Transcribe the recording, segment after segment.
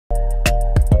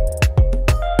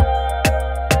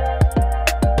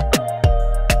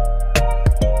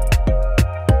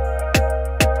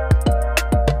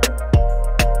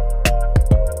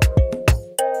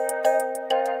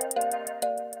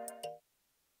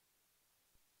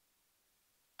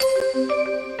Welcome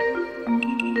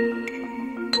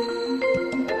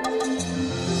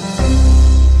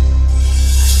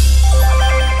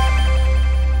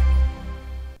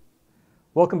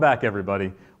back,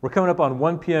 everybody. We're coming up on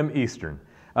 1 p.m. Eastern.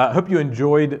 I hope you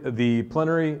enjoyed the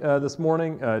plenary this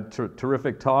morning,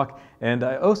 terrific talk, and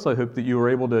I also hope that you were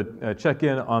able to check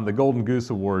in on the Golden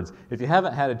Goose Awards. If you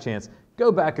haven't had a chance, go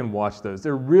back and watch those.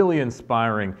 They're really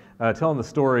inspiring, telling the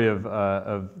story of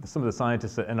some of the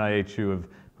scientists at NIH who have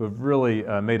really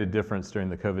made a difference during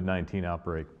the COVID-19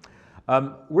 outbreak.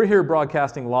 We're here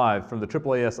broadcasting live from the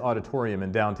AAAS auditorium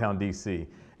in downtown DC.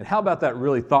 And how about that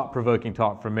really thought-provoking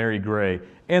talk from Mary Gray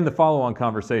and the follow-on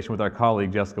conversation with our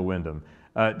colleague Jessica Wyndham.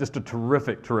 Just a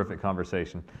terrific, terrific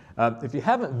conversation. If you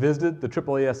haven't visited the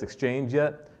AAAS Exchange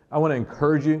yet, I want to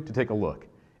encourage you to take a look.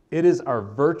 It is our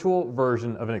virtual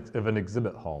version of an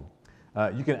exhibit hall.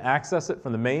 You can access it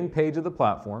from the main page of the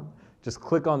platform. Just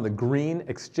click on the green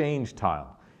Exchange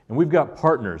tile. And we've got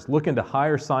partners looking to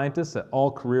hire scientists at all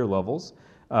career levels.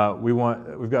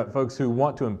 We've got folks who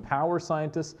want to empower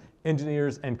scientists,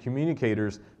 engineers, and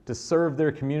communicators to serve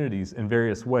their communities in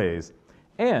various ways.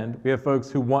 And we have folks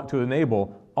who want to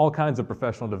enable all kinds of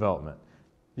professional development.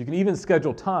 You can even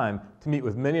schedule time to meet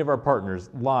with many of our partners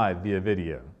live via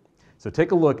video. So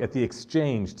take a look at the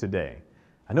Exchange today.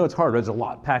 I know it's hard, there's a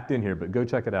lot packed in here, but go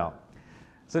check it out.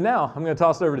 So now I'm going to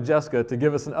toss it over to Jessica to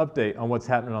give us an update on what's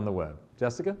happening on the web.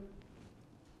 Jessica?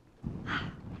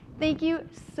 Thank you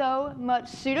so much,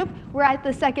 Sudup. We're at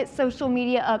the second social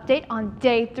media update on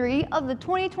day 3 of the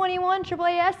 2021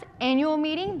 AAAS annual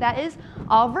meeting that is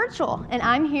all virtual. And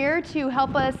I'm here to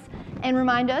help us and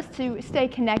remind us to stay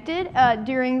connected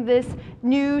during this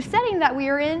new setting that we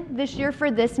are in this year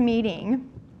for this meeting.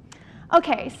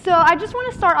 Okay, so I just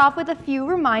want to start off with a few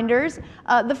reminders.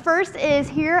 The first is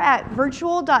here at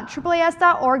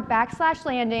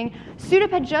virtual.AAAS.org/landing.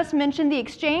 Sudup had just mentioned the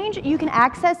Exchange. You can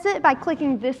access it by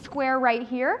clicking this square right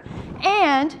here.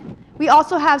 And we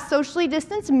also have Socially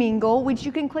Distanced Mingle, which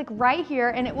you can click right here,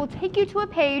 and it will take you to a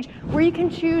page where you can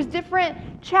choose different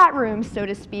chat rooms, so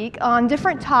to speak, on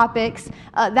different topics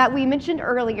that we mentioned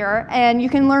earlier, and you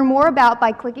can learn more about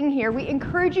by clicking here. We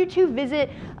encourage you to visit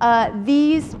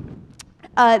these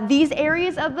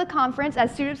areas of the conference.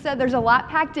 As Sudup said, there's a lot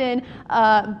packed in,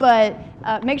 but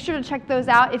make sure to check those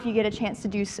out if you get a chance to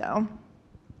do so.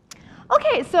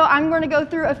 Okay, so I'm going to go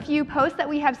through a few posts that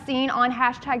we have seen on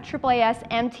hashtag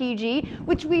AAASMTG,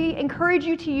 which we encourage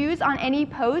you to use on any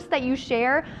post that you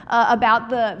share about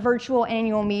the virtual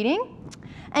annual meeting.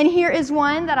 And here is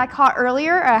one that I caught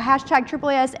earlier, hashtag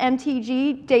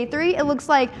AAASMTG day 3. It looks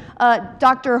like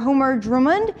Dr. Homer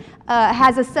Drummond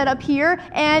has a setup here.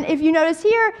 And if you notice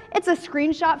here, it's a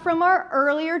screenshot from our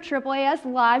earlier AAAS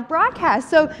live broadcast.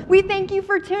 So we thank you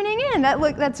for tuning in.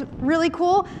 That's really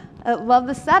cool. Love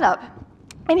the setup.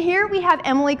 And here we have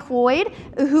Emily Cloyd,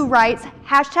 who writes,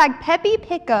 hashtag Peppy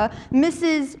Picca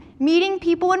misses meeting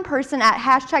people in person at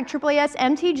hashtag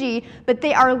AAASMTG, but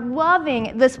they are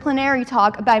loving this plenary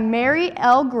talk by Mary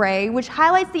L. Gray, which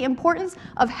highlights the importance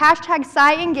of hashtag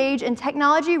SciEngage in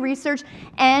technology research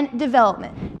and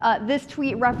development. This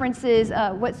tweet references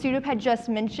what Sudup had just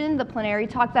mentioned, the plenary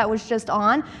talk that was just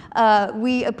on.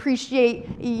 We appreciate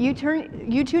you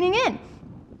tuning in.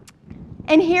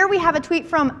 And here we have a tweet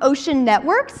from Ocean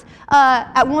Networks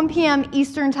at 1 p.m.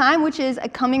 Eastern Time, which is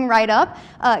coming right up.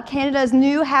 Canada's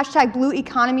new hashtag Blue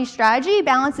Economy strategy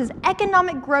balances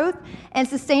economic growth and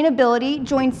sustainability.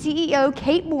 Join CEO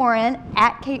Kate Morin,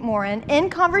 at Kate Morin, in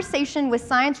conversation with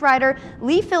science writer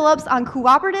Lee Phillips on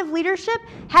cooperative leadership,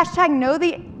 hashtag Know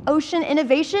the Ocean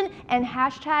Innovation, and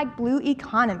hashtag Blue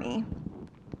Economy.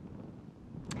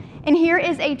 And here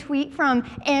is a tweet from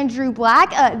Andrew Black.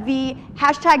 The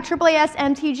hashtag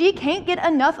AAASMTG can't get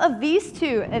enough of these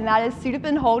two, and that is Sudup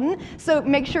and Holden. So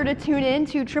make sure to tune in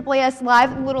to AAAS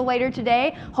Live a little later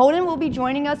today. Holden will be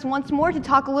joining us once more to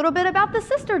talk a little bit about the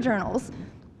sister journals.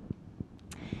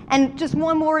 And just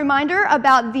one more reminder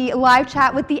about the live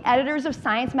chat with the editors of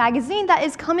Science Magazine that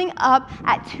is coming up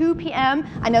at 2 p.m.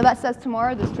 I know that says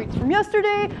tomorrow, this tweet's from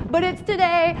yesterday, but it's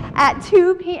today at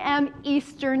 2 p.m.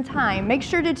 Eastern Time. Make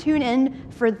sure to tune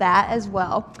in for that as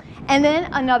well. And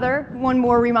then one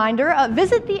more reminder,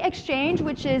 visit the Exchange,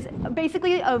 which is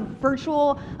basically a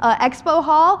virtual expo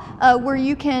hall where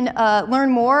you can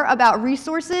learn more about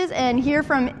resources and hear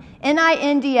from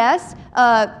NINDS,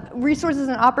 resources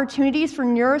and opportunities for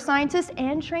neuroscientists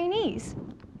and trainees.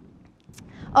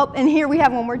 Oh, and here we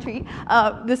have one more tweet.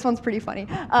 This one's pretty funny.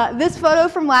 This photo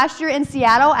from last year in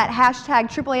Seattle at hashtag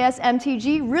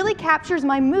AAASMTG really captures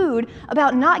my mood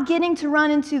about not getting to run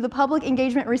into the public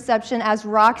engagement reception as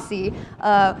Roxy,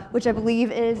 which I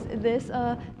believe is this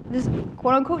just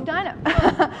quote unquote dyno.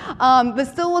 But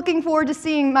still looking forward to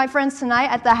seeing my friends tonight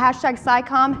at the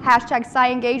 #SciComm,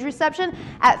 #SciEngage reception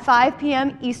at 5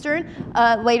 p.m. Eastern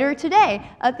later today.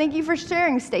 Thank you for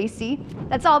sharing, Stacy.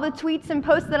 That's all the tweets and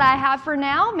posts that I have for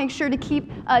now. Make sure to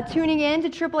keep tuning in to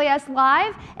AAAS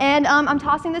Live, and I'm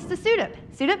tossing this to Sudip.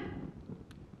 Sudip?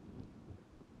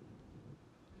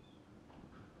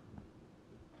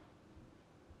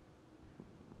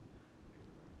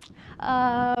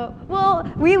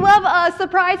 Well, we love a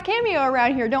surprise cameo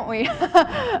around here, don't we?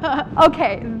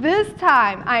 Okay, this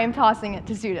time I am tossing it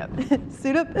to Sudip.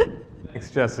 Sudip? Thanks,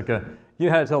 Jessica. You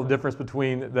know how to tell the difference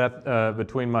between that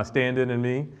between my stand-in and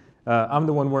me? I'm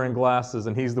the one wearing glasses,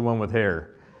 and he's the one with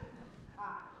hair.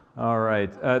 All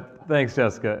right. Thanks,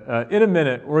 Jessica. In a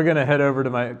minute, we're going to head over to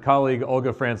my colleague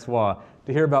Olga Francois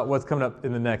to hear about what's coming up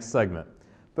in the next segment.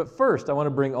 But first, I want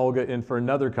to bring Olga in for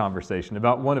another conversation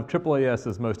about one of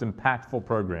AAAS's most impactful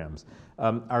programs,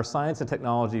 our Science and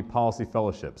Technology Policy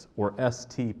Fellowships, or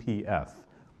STPF.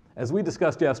 As we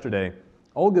discussed yesterday,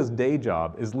 Olga's day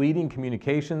job is leading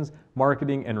communications,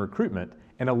 marketing, and recruitment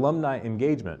and alumni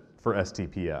engagement for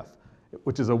STPF,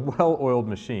 which is a well-oiled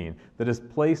machine that has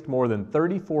placed more than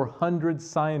 3,400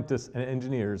 scientists and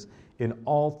engineers in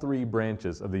all 3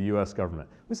 branches of the U.S. government.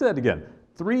 Let me say that again.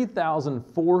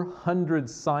 3,400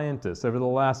 scientists over the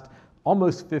last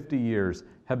almost 50 years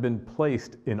have been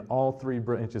placed in all 3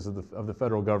 branches of the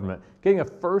federal government, getting a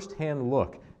first-hand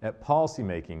look at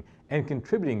policymaking and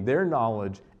contributing their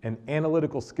knowledge and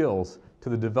analytical skills to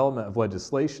the development of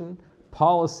legislation,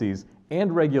 policies,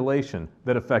 and regulation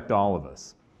that affect all of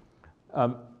us.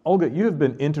 Olga, you have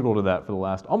been integral to that for the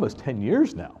last almost 10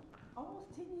 years now.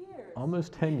 Almost 10 years.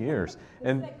 Almost 10 years.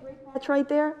 And that great match right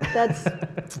there? That's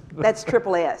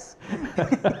AAAS.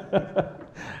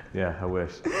 Yeah, I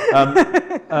wish.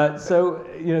 So,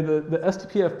 you know, the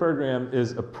STPF program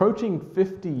is approaching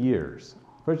 50 years.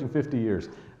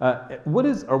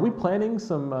 Are we planning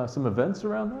some events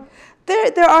around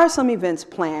that? There are some events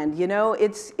planned. You know,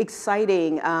 it's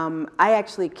exciting. I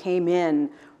actually came in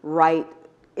right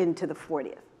into the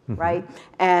 40th. Right?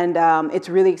 And it's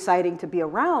really exciting to be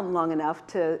around long enough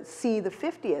to see the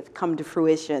 50th come to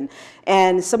fruition.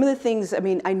 And some of the things, I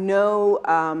mean, I know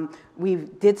we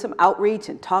did some outreach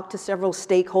and talked to several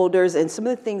stakeholders, and some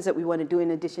of the things that we want to do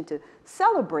in addition to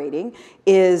celebrating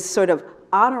is sort of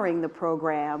honoring the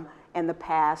program and the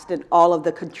past and all of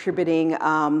the contributing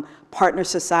partner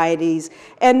societies,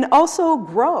 and also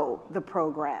grow the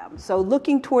program. So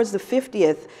looking towards the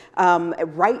 50th,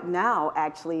 right now,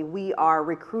 actually, we are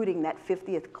recruiting that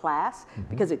 50th class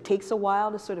because it takes a while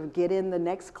to sort of get in the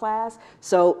next class.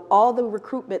 So all the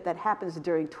recruitment that happens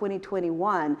during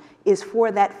 2021 is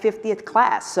for that 50th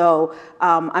class. So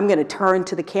I'm going to turn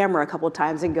to the camera a couple of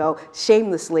times and go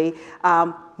shamelessly,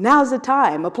 now's the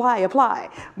time, apply.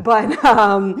 But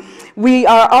we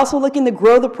are also looking to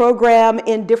grow the program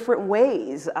in different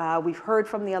ways. We've heard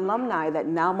from the alumni that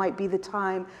now might be the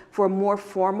time for a more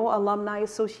formal alumni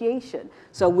association.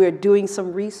 So we're doing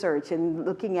some research and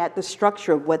looking at the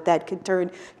structure of what that could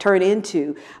turn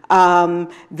into.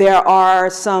 There are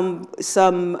some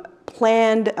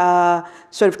planned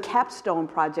sort of capstone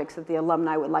projects that the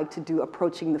alumni would like to do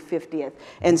approaching the 50th.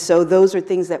 And so those are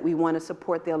things that we want to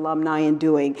support the alumni in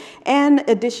doing. And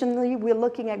additionally, we're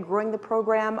looking at growing the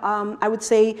program, I would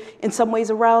say, in some ways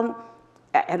around,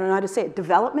 I don't know how to say it,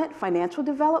 development, financial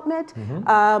development.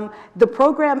 The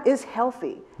program is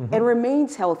healthy and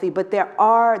remains healthy, but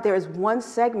there is one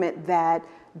segment that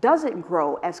doesn't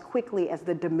grow as quickly as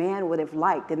the demand would have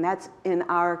liked, and that's in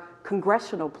our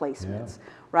congressional placements.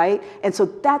 Right? And so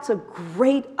that's a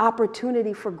great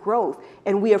opportunity for growth.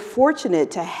 And we are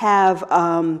fortunate to have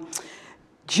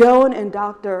Joan and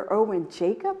Dr. Erwin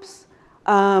Jacobs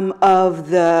of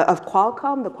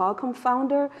Qualcomm, the Qualcomm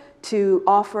founder, to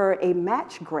offer a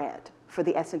match grant for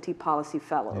the S&T Policy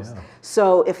Fellows.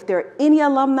 So if there are any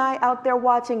alumni out there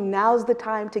watching, now's the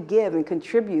time to give and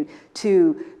contribute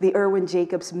to the Erwin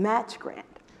Jacobs match grant.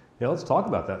 Yeah, let's talk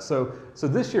about that. So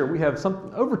this year we have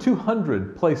over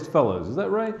 200 placed fellows, is that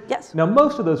right? Yes. Now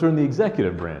most of those are in the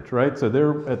executive branch, right? So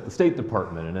they're at the State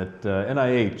Department and at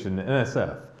NIH and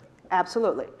NSF.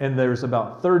 Absolutely. And there's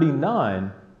about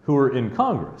 39 who are in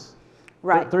Congress.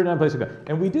 Right. 39 places.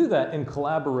 And we do that in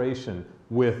collaboration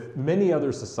with many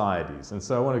other societies. And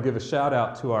so I want to give a shout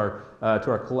out to our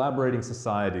collaborating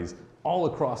societies all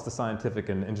across the scientific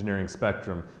and engineering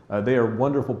spectrum. They are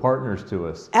wonderful partners to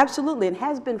us. Absolutely, and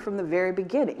has been from the very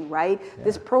beginning, right? Yeah.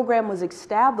 This program was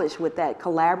established with that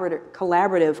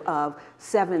collaborative of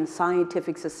 7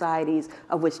 scientific societies,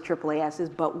 of which AAAS is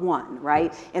but one,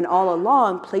 right? Yes. And all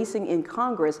along, placing in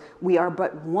Congress, we are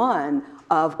but one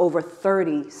of over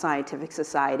 30 scientific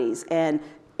societies. And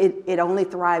it only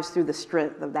thrives through the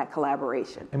strength of that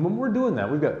collaboration. And when we're doing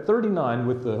that, we've got 39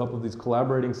 with the help of these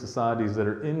collaborating societies that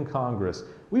are in Congress.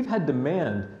 We've had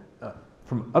demand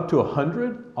from up to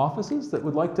 100 offices that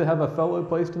would like to have a fellow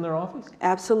placed in their office?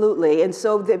 Absolutely. And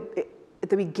so at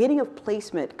the beginning of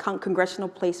placement, congressional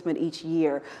placement each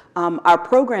year, our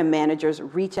program managers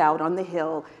reach out on the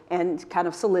Hill and kind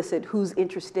of solicit who's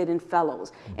interested in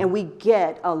fellows. And we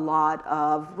get a lot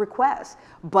of requests.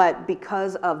 But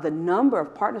because of the number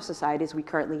of partner societies we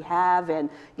currently have, and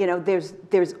there's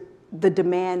the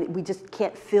demand, we just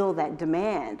can't fill that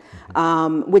demand,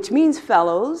 which means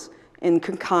fellows in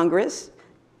Congress,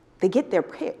 they get their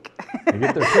pick. They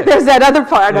get their pick. There's that other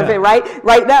part of it, right?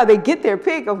 Right now, they get their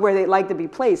pick of where they'd like to be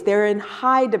placed. They're in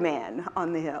high demand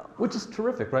on the Hill. Which is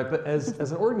terrific, right? But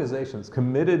as an organization that's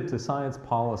committed to science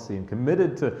policy and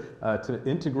committed to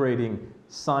integrating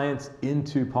science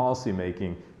into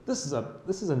policymaking, this is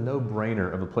a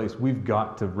no-brainer of a place we've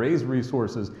got to raise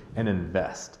resources and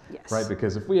invest, right?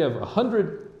 Because if we have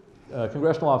 100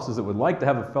 congressional offices that would like to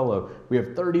have a fellow, we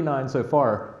have 39 so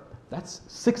far. That's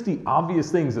 60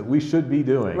 obvious things that we should be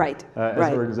doing as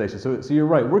an organization. So you're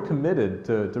right. We're committed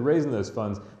to raising those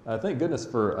funds. Thank goodness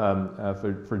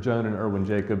for Joan and Erwin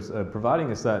Jacobs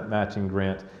providing us that matching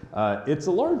grant. It's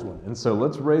a large one, and so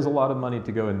let's raise a lot of money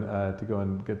to go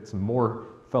and get some more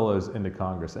fellows into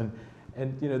Congress.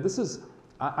 And this is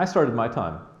I started my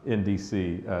time in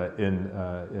D.C.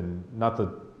 in not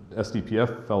the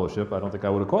SDPF fellowship. I don't think I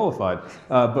would have qualified,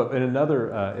 but in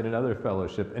another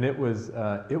fellowship, and it was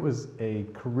a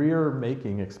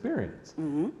career-making experience.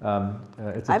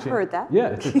 I've heard that. Yeah,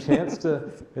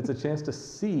 it's a chance to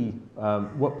see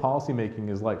what policymaking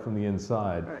is like from the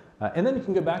inside, and then you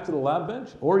can go back to the lab bench,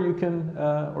 or you can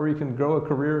grow a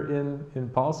career in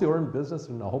policy or in business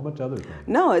and a whole bunch of other things.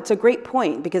 No, it's a great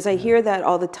point, because I hear that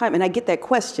all the time, and I get that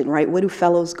question, right? What do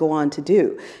fellows go on to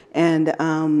do? And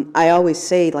I always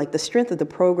say, like, the strength of the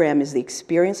program is the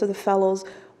experience of the fellows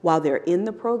while they're in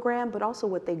the program, but also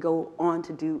what they go on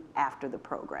to do after the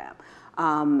program.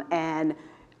 And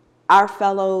our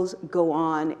fellows go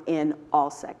on in all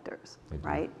sectors,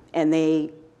 right? And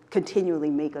they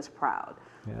continually make us proud.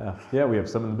 Yeah. We have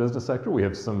some in the business sector. We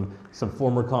have some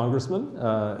former congressmen.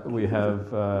 We have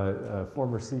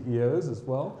former CEOs as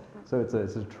well. So it's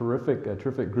a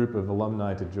terrific group of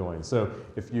alumni to join. So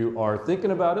if you are thinking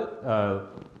about it,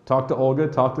 talk to Olga,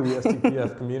 talk to the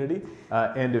SDPF community,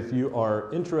 and if you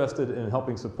are interested in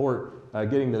helping support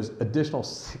getting those additional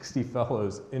 60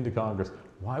 fellows into Congress,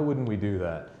 why wouldn't we do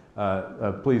that?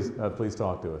 Please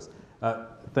talk to us.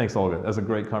 Thanks, Olga. That's a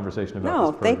great conversation about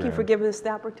this program. Thank you for giving us the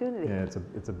opportunity. Yeah,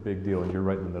 it's a big deal, and you're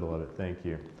right in the middle of it. Thank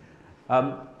you.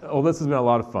 This has been a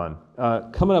lot of fun.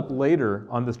 Coming up later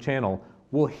on this channel,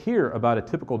 we'll hear about a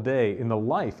typical day in the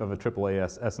life of a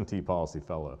AAAS S&T Policy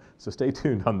Fellow. So stay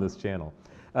tuned on this channel.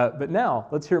 But now,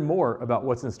 let's hear more about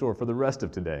what's in store for the rest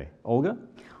of today. Olga?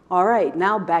 All right,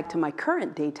 now back to my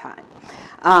current daytime.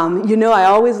 I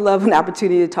always love an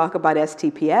opportunity to talk about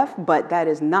STPF, but that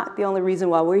is not the only reason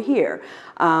why we're here.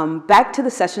 Back to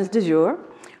the sessions du jour.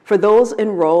 For those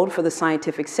enrolled for the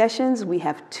scientific sessions, we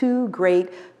have 2 great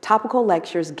topical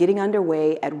lectures getting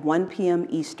underway at 1 p.m.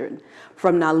 Eastern.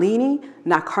 From Nalini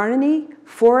Nakarnani,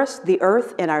 Forest, the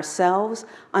Earth, and Ourselves,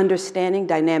 Understanding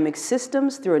Dynamic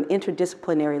Systems Through an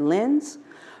Interdisciplinary Lens.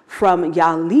 From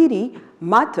Yalidi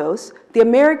Matos, The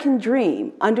American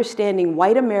Dream, Understanding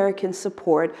White American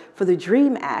Support for the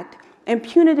DREAM Act and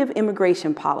Punitive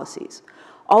Immigration Policies.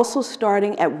 Also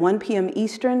starting at 1 p.m.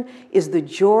 Eastern is the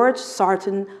George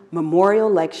Sarton Memorial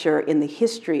Lecture in the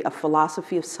History of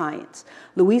Philosophy of Science.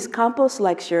 Luis Campos'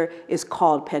 lecture is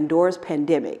called Pandora's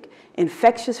Pandemic,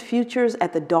 Infectious Futures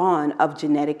at the Dawn of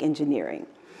Genetic Engineering.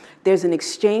 There's an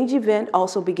exchange event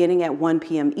also beginning at 1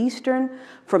 p.m. Eastern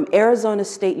from Arizona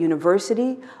State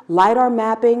University, LiDAR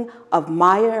Mapping of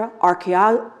Maya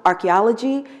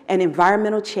Archaeology and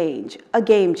Environmental Change, a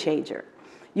game changer.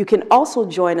 You can also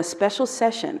join a special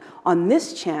session on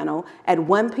this channel at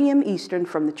 1 p.m. Eastern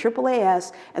from the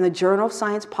AAAS and the Journal of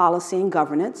Science Policy and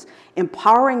Governance,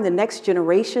 Empowering the Next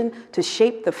Generation to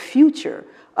Shape the Future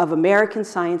of American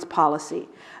Science Policy.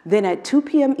 Then at 2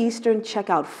 p.m. Eastern, check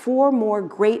out 4 more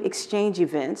great exchange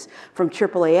events from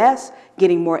AAAS,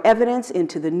 Getting More Evidence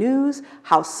into the News,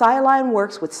 How Sciline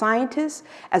Works with Scientists,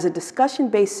 as a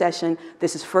discussion-based session.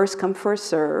 This is first come, first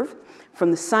serve. From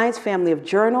the Science family of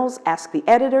journals, Ask the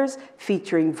Editors,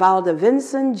 featuring Valda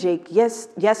Vinson, Jake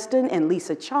Yeston, and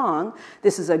Lisa Chong,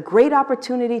 this is a great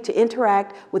opportunity to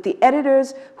interact with the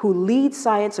editors who lead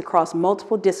science across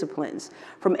multiple disciplines.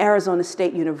 From Arizona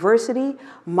State University,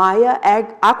 Maya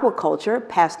Aquaculture,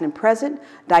 Past and Present,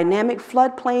 Dynamic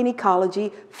Floodplain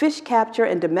Ecology, Fish Capture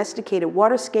and Domesticated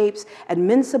Waterscapes at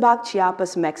Minsabac,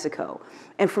 Chiapas, Mexico.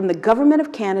 And from the Government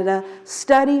of Canada,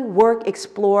 Study, Work,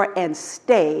 Explore, and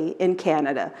Stay in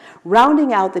Canada.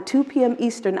 Rounding out the 2 p.m.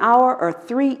 Eastern Hour are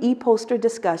 3 e-poster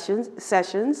discussion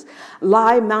sessions,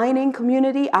 live mining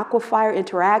community, aquifer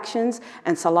interactions,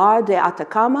 and Salar de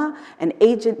Atacama, an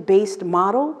agent-based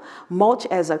model, mulch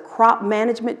as a crop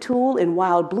management tool in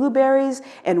wild blueberries,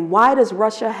 and why does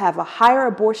Russia have a higher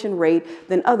abortion rate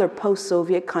than other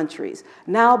post-Soviet countries?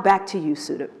 Now back to you,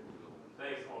 Sudha.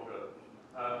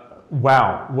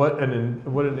 Wow, what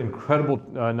an incredible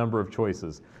number of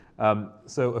choices.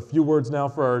 So a few words now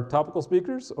for our topical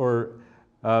speakers, or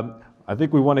I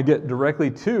think we want to get directly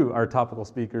to our topical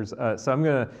speakers. So I'm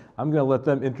gonna let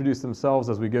them introduce themselves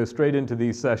as we go straight into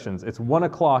these sessions. It's 1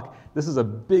 o'clock. This is a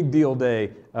big deal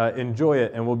day. Enjoy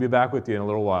it, and we'll be back with you in a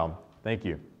little while. Thank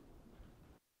you.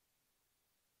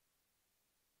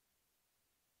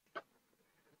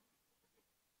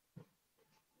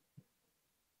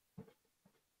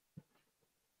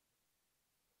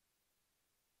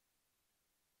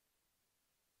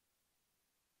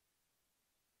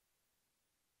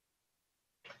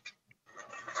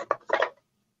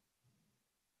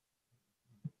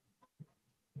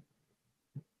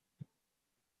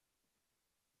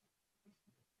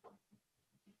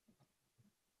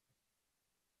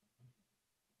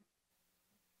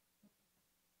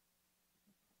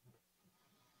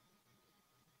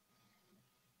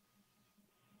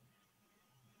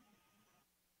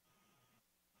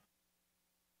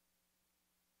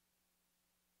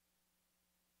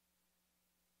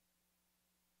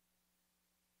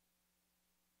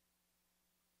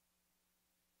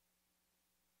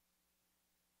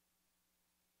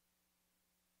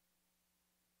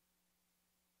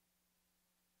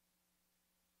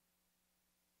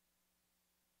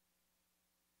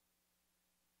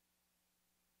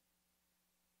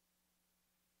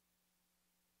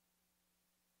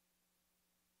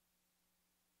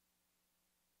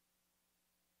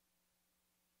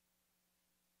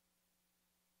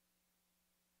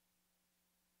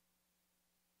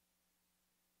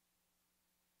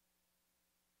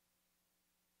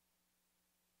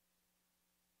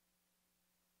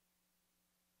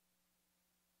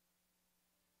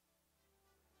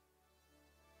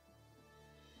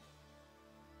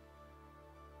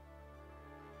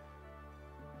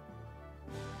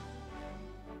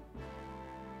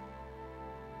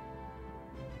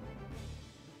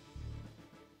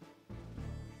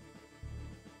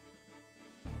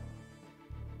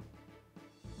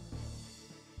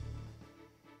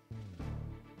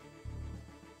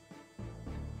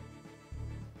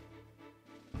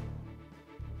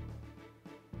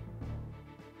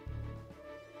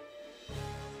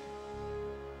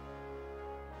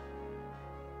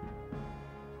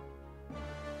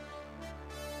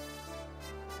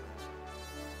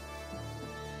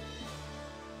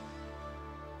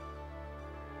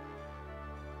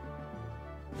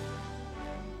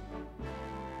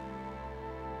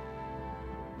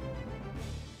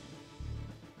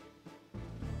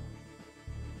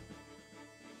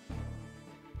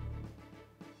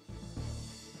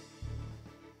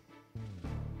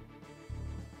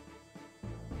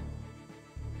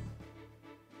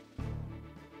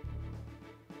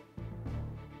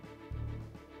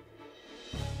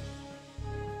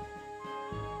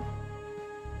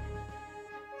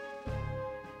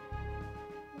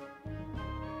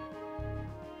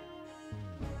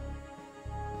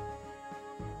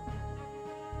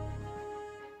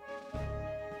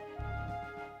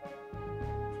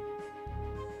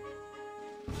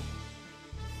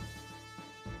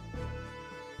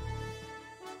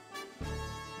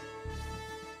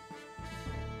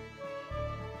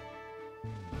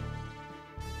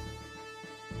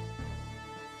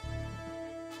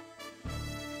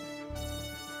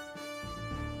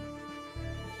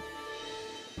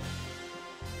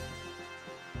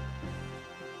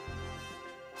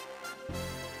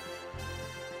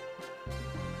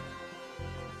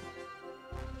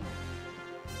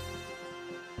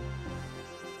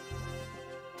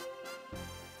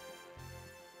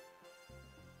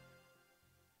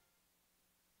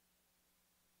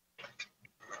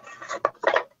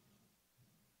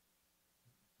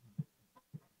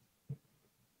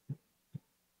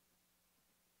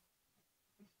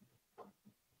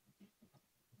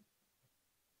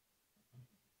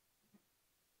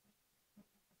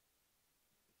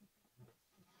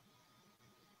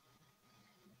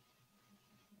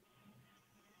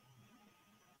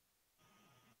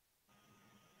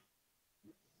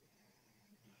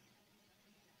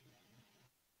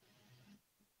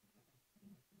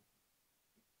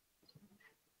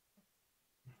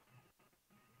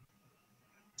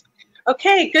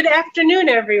 Okay, good afternoon,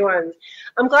 everyone.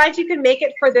 I'm glad you could make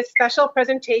it for this special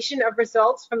presentation of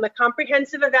results from the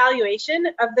comprehensive evaluation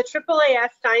of the AAAS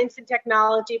Science and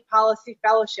Technology Policy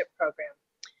Fellowship Program.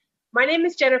 My name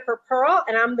is Jennifer Pearl,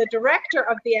 and I'm the director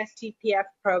of the STPF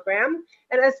program,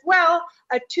 and as well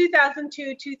a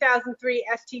 2002-2003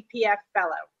 STPF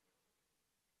fellow.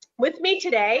 With me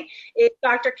today is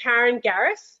Dr. Karen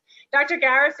Garris. Dr.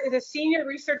 Garris is a senior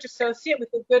research associate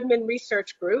with the Goodman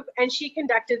Research Group, and she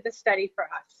conducted the study for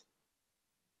us.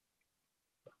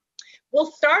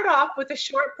 We'll start off with a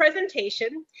short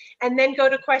presentation and then go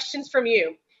to questions from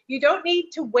you. You don't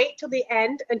need to wait till the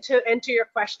end to enter your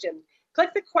question. Click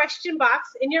the question box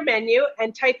in your menu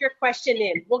and type your question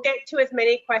in. We'll get to as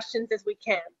many questions as we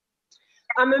can.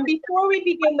 And before we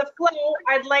begin the flow,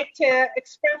 I'd like to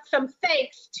express some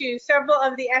thanks to several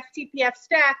of the STPF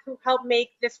staff who helped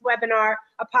make this webinar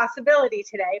a possibility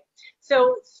today.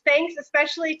 So thanks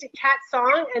especially to Kat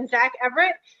Song and Zach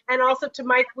Everett, and also to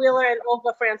Mike Wheeler and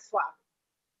Olga Francois.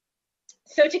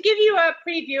 So to give you a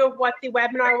preview of what the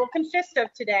webinar will consist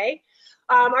of today,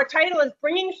 our title is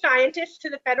Bringing Scientists to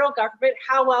the Federal Government,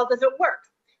 How Well Does It Work?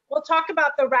 We'll talk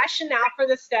about the rationale for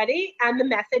the study and the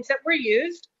methods that were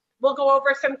used. We'll go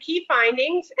over some key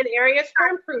findings and areas for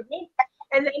improvement,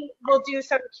 and then we'll do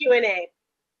some Q&A.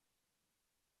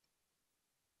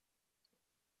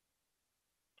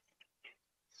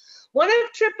 One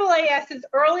of AAAS's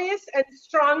earliest and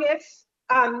strongest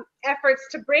efforts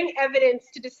to bring evidence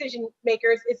to decision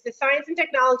makers is the Science and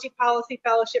Technology Policy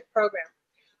Fellowship Program.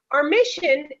 Our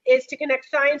mission is to connect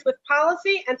science with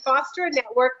policy and foster a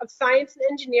network of science and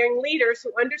engineering leaders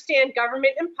who understand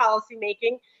government and policy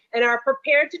making and are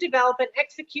prepared to develop and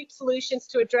execute solutions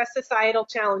to address societal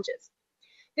challenges.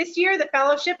 This year, the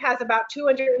fellowship has about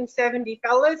 270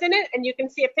 fellows in it, and you can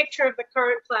see a picture of the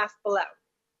current class below.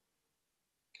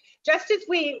 Just as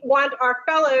we want our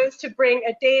fellows to bring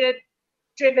a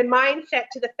data-driven mindset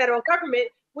to the federal government,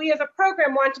 we as a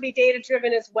program want to be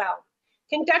data-driven as well.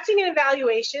 Conducting an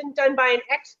evaluation done by an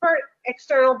expert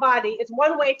external body is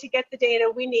one way to get the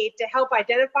data we need to help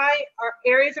identify our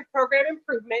areas of program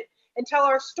improvement and tell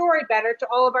our story better to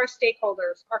all of our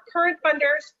stakeholders, our current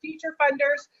funders, future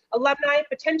funders, alumni,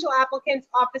 potential applicants,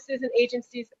 offices, and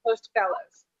agencies that host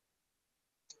fellows.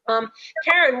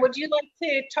 Karen, would you like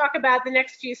to talk about the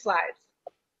next few slides?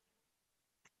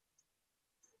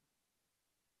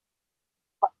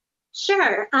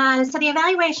 Sure. So the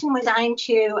evaluation was designed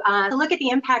to look at the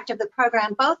impact of the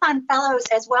program, both on fellows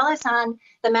as well as on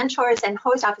the mentors and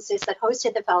host offices that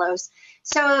hosted the fellows.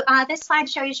 So this slide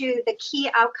shows you the key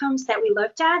outcomes that we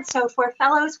looked at. So for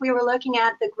fellows, we were looking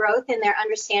at the growth in their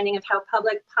understanding of how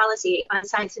public policy on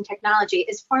science and technology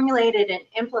is formulated and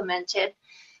implemented.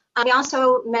 We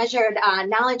also measured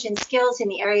knowledge and skills in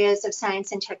the areas of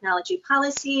science and technology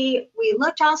policy. We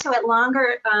looked also at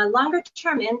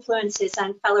longer-term influences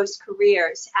on fellows'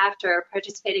 careers after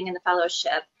participating in the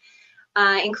fellowship,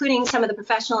 including some of the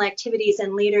professional activities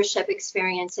and leadership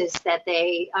experiences that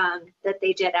they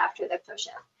did after the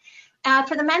fellowship.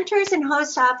 For the mentors and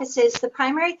host offices, the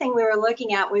primary thing we were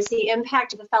looking at was the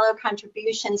impact of the fellow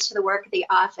contributions to the work of the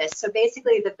office. So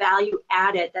basically the value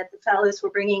added that the fellows were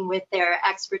bringing with their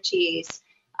expertise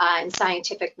and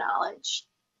scientific knowledge.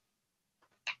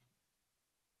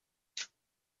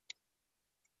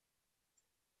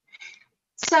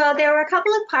 So there were a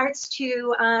couple of parts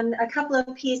to, a couple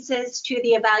of pieces to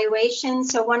the evaluation.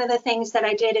 So one of the things that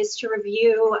I did is to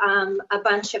review a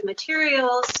bunch of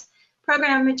materials,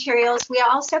 program materials. We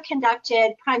also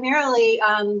conducted primarily,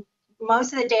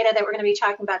 most of the data that we're going to be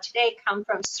talking about today come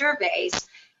from surveys.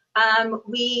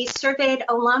 We surveyed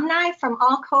alumni from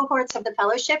all cohorts of the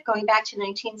fellowship going back to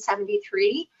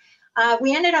 1973.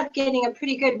 We ended up getting a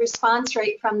pretty good response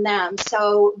rate from them.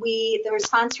 So the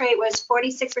response rate was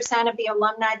 46% of the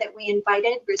alumni that we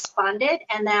invited responded,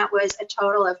 and that was a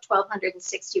total of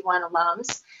 1,261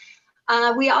 alums.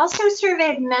 We also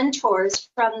surveyed mentors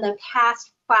from the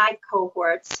past 5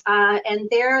 cohorts, and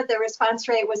there the response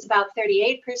rate was about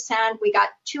 38%. We got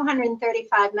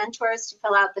 235 mentors to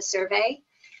fill out the survey.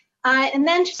 And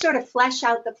then to sort of flesh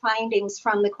out the findings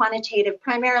from the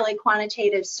primarily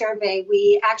quantitative survey,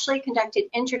 we actually conducted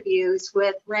interviews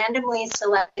with randomly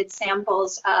selected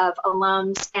samples of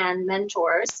alums and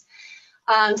mentors.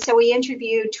 So we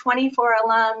interviewed 24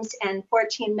 alums and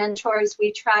 14 mentors.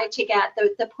 We tried to get,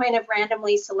 the point of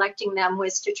randomly selecting them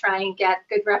was to try and get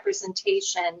good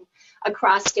representation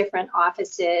across different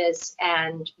offices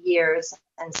and years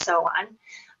and so on.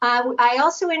 I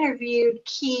also interviewed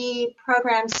key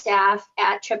program staff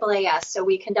at AAAS, so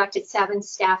we conducted 7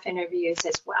 staff interviews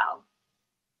as well.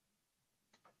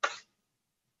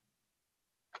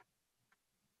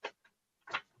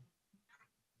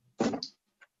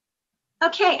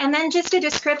 Okay, and then just a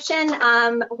description,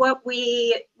 from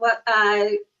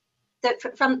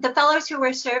the fellows who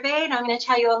were surveyed. I'm going to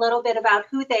tell you a little bit about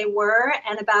who they were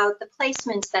and about the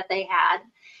placements that they had.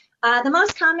 The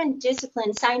most common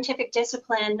discipline, scientific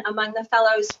discipline among the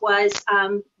fellows was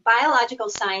biological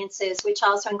sciences, which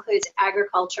also includes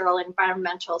agricultural and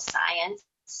environmental science.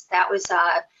 That was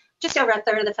just over a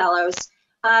third of the fellows.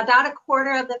 About a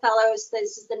quarter of the fellows,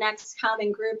 this is the next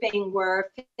common grouping,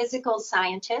 were physical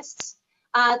scientists.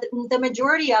 The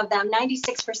majority of them,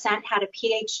 96%, had a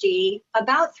PhD.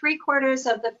 About 3/4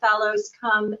 of the fellows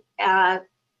come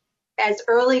as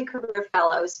early career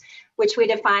fellows, which we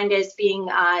defined as being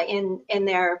in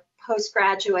their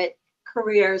postgraduate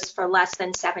careers for less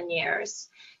than 7 years.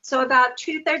 So about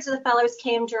 2/3 of the fellows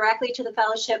came directly to the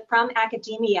fellowship from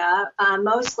academia,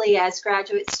 mostly as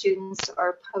graduate students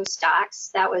or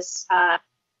postdocs. That was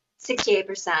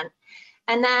 68%.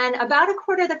 And then about a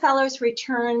quarter of the fellows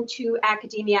returned to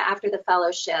academia after the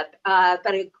fellowship,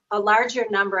 but a larger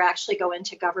number actually go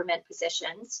into government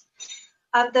positions.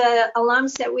 Of the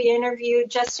alums that we interviewed,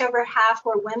 just over half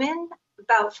were women,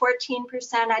 about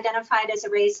 14% identified as a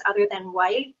race other than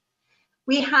white.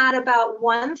 We had about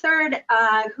 1/3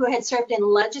 who had served in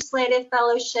legislative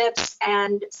fellowships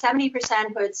and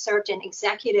 70% who had served in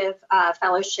executive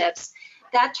fellowships.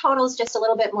 That totals just a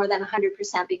little bit more than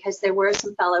 100% because there were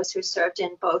some fellows who served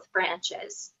in both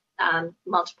branches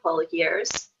multiple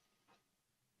years.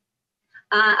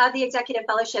 Of the executive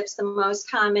fellowships, the most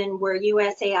common were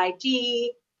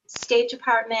USAID, State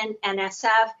Department,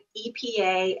 NSF,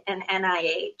 EPA, and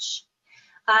NIH.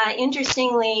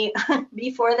 Interestingly,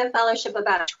 before the fellowship,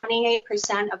 about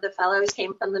 28% of the fellows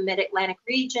came from the Mid-Atlantic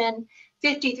region,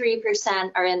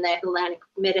 53% are in the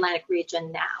Mid-Atlantic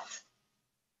region now.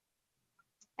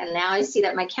 And now I see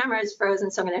that my camera is frozen,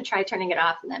 so I'm going to try turning it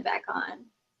off and then back on.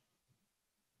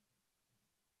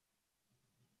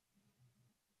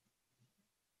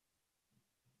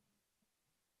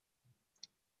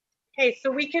 Okay,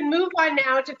 so we can move on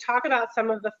now to talk about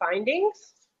some of the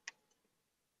findings.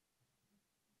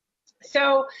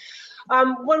 So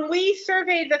when we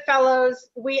surveyed the fellows,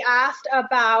 we asked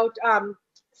about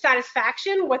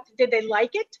satisfaction. What did they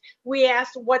like it? We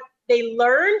asked what they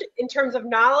learned in terms of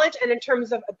knowledge and in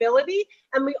terms of ability.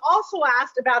 And we also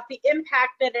asked about the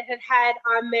impact that it had had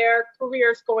on their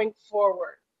careers going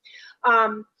forward.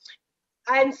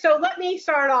 And so let me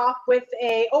start off with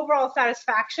an overall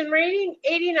satisfaction rating.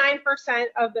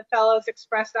 89% of the fellows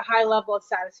expressed a high level of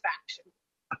satisfaction.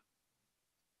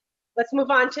 Let's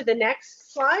move on to the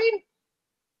next slide.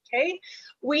 Okay,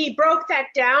 we broke that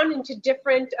down into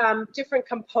different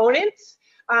components.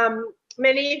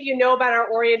 Many of you know about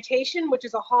our orientation, which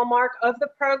is a hallmark of the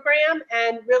program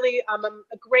and really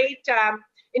a great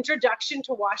introduction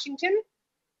to Washington.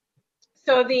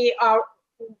 So the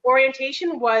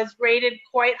orientation was rated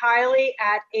quite highly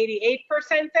at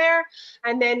 88% there.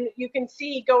 And then you can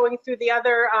see going through the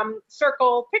other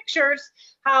circle pictures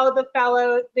how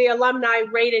the alumni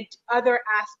rated other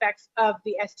aspects of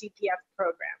the STPF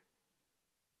program.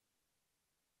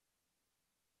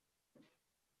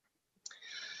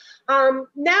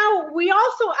 Now, we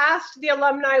also asked the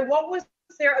alumni what was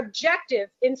their objective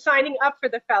in signing up for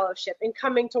the fellowship and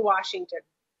coming to Washington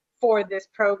for this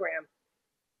program.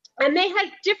 And they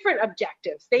had different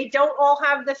objectives. They don't all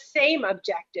have the same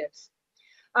objectives.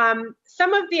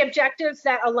 Some of the objectives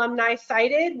that alumni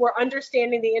cited were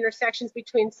understanding the intersections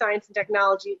between science and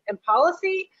technology and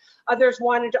policy. Others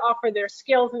wanted to offer their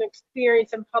skills and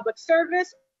experience in public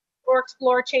service or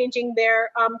explore changing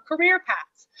their career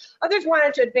paths. Others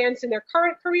wanted to advance in their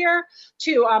current career,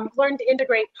 to learn to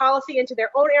integrate policy into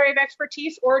their own area of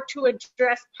expertise, or to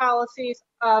address policies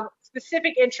of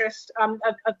specific interest of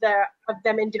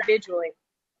them individually.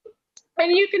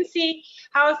 And you can see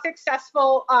how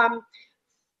successful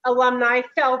alumni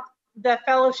felt the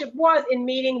fellowship was in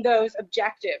meeting those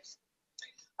objectives.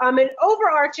 An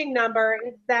overarching number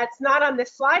that's not on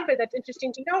this slide, but that's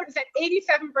interesting to note, is that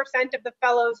 87% of the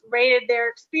fellows rated their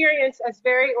experience as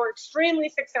very or extremely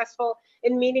successful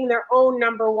in meeting their own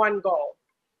 #1 goal.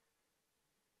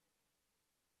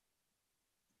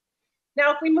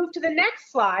 Now, if we move to the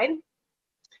next slide,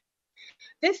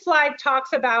 this slide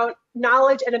talks about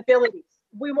knowledge and abilities.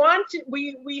 We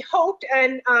hoped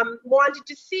and wanted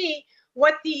to see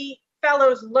what the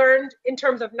fellows learned in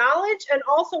terms of knowledge, and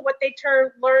also what they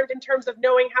learned in terms of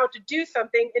knowing how to do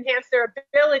something, enhance their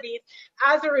abilities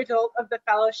as a result of the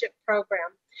fellowship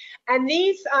program. And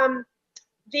these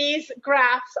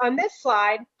graphs on this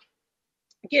slide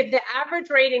give the average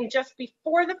rating just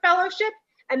before the fellowship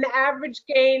and the average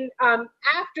gain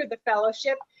after the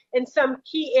fellowship in some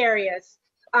key areas.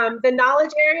 The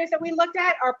knowledge areas that we looked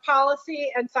at are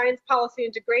policy and science policy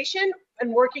integration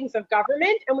and workings of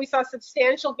government, and we saw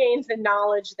substantial gains in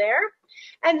knowledge there.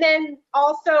 And then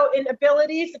also in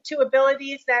abilities, the two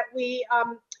abilities that we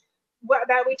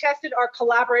tested are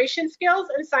collaboration skills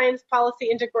and science policy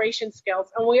integration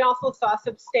skills, and we also saw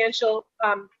substantial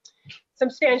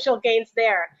gains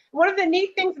there. One of the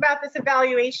neat things about this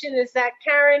evaluation is that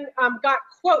Karen got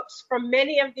quotes from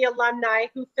many of the alumni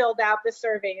who filled out the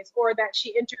surveys or that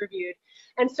she interviewed.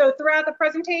 And so throughout the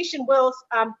presentation, we'll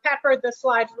pepper the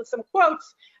slides with some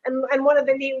quotes. And one of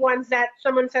the neat ones that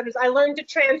someone said was, "I learned to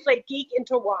translate geek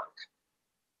into wonk."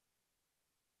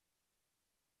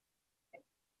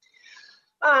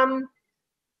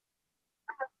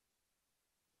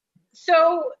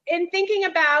 So in thinking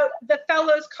about the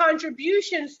fellows'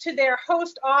 contributions to their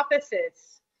host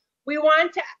offices, we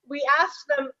asked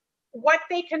them what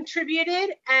they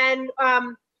contributed and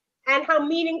how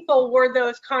meaningful were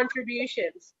those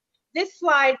contributions. This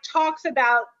slide talks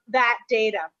about that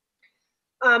data.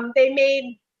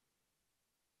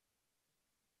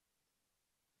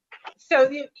 So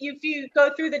if you go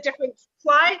through the different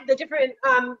slides, the different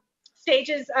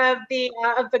stages of the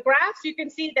graphs, you can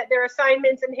see that their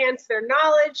assignments enhanced their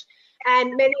knowledge,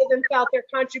 and many of them felt their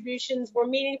contributions were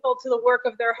meaningful to the work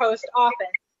of their host office.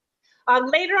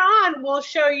 Later on, we'll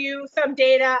show you some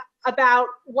data about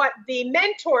what the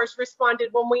mentors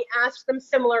responded when we asked them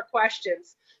similar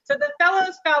questions. So the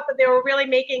fellows felt that they were really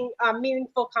making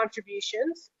meaningful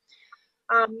contributions.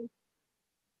 Okay,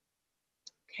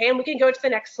 and we can go to the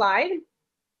next slide.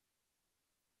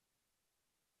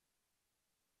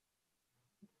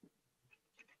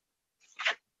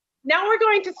 Now we're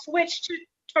going to switch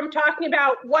from talking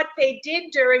about what they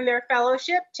did during their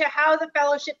fellowship to how the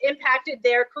fellowship impacted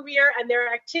their career and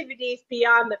their activities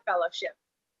beyond the fellowship.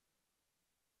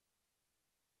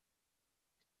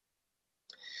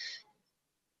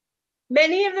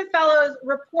 Many of the fellows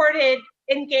reported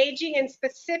engaging in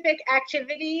specific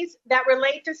activities that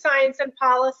relate to science and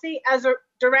policy as a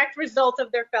direct result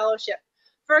of their fellowship.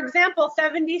 For example,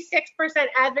 76%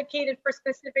 advocated for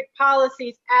specific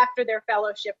policies after their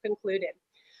fellowship concluded.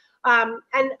 And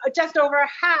just over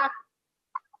half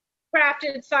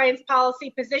crafted science policy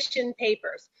position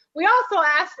papers. We also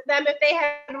asked them if they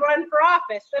had run for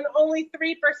office, and only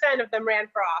 3% of them ran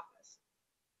for office.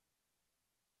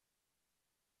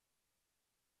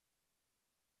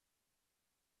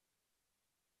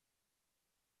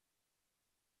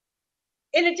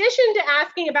 In addition to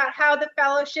asking about how the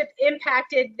fellowship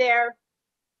impacted their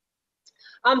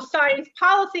science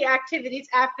policy activities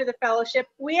after the fellowship,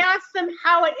 we asked them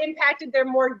how it impacted their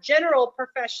more general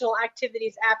professional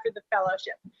activities after the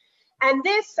fellowship. And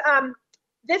this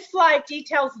slide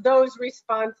details those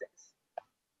responses.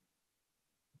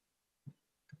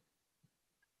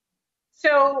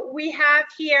 So we have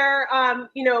here,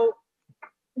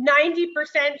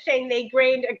 90% saying they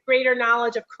gained a greater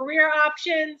knowledge of career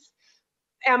options.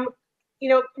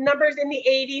 Numbers in the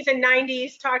 80s and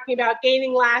 90s talking about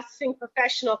gaining lasting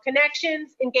professional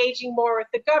connections, engaging more with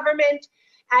the government,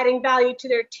 adding value to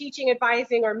their teaching,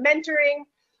 advising, or mentoring,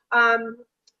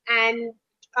 and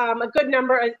a good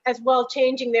number as well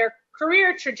changing their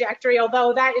career trajectory,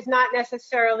 although that is not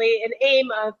necessarily an aim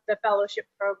of the fellowship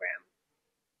program.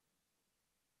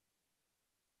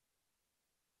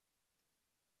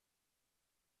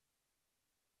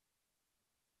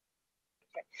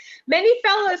 Many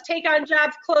fellows take on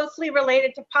jobs closely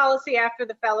related to policy after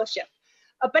the fellowship,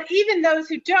 but even those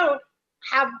who don't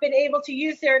have been able to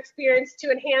use their experience to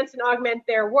enhance and augment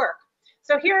their work.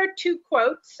 So here are two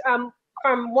quotes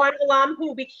from one alum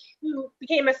who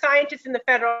became a scientist in the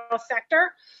federal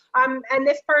sector. And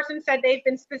this person said they've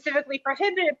been specifically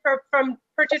prohibited from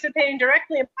participating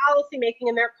directly in policymaking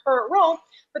in their current role,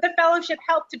 but the fellowship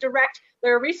helped to direct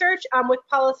their research with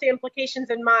policy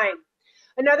implications in mind.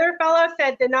 Another fellow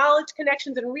said the knowledge,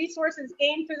 connections, and resources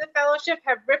gained through the fellowship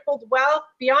have rippled well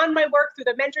beyond my work through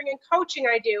the mentoring and coaching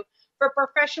I do for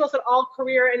professionals at all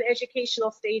career and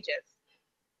educational stages.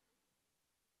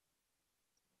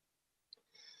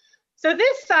 So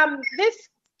this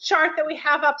chart that we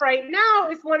have up right now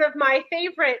is one of my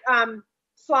favorite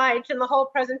slides in the whole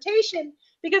presentation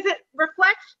because it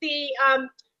reflects the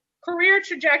career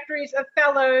trajectories of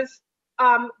fellows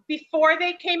before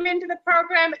they came into the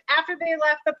program, after they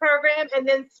left the program, and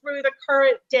then through the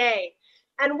current day.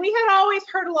 And we had always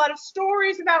heard a lot of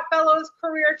stories about fellows'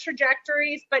 career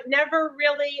trajectories, but never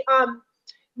really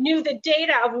knew the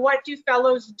data of what do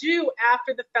fellows do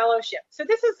after the fellowship. So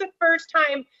this is the first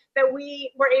time that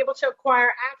we were able to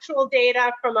acquire actual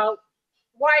data from a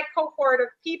wide cohort of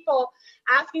people,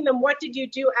 asking them, what did you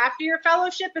do after your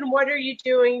fellowship and what are you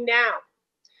doing now?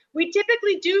 We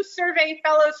typically do survey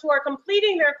fellows who are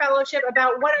completing their fellowship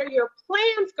about what are your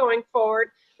plans going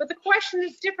forward, but the question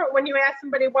is different when you ask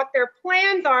somebody what their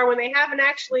plans are when they haven't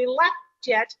actually left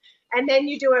yet, and then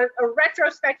you do a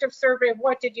retrospective survey of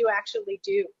what did you actually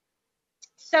do.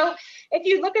 So if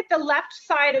you look at the left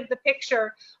side of the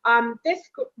picture, this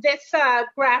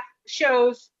graph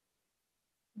shows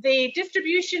the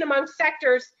distribution among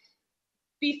sectors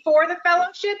before the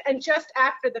fellowship and just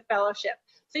after the fellowship.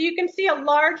 So you can see a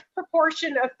large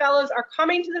proportion of fellows are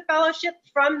coming to the fellowship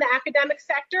from the academic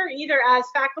sector, either as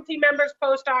faculty members,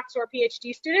 postdocs, or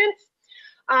PhD students.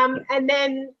 And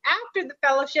then after the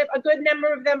fellowship, a good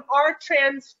number of them are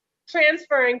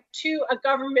transferring to a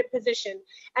government position.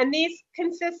 And these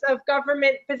consist of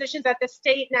government positions at the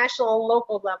state, national, and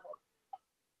local level.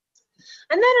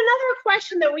 And then another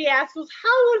question that we asked was,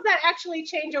 how does that actually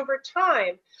change over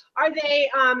time? Are they,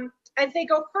 as they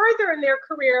go further in their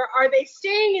career, are they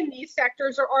staying in these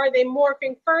sectors or are they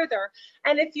morphing further?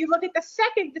 And if you look at the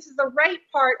second, this is the right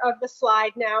part of the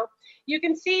slide now, you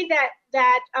can see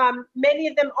that many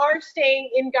of them are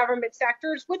staying in government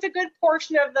sectors, with a good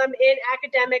portion of them in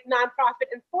academic,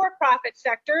 nonprofit, and for-profit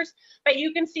sectors, but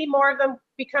you can see more of them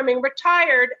becoming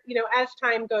retired, as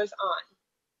time goes on.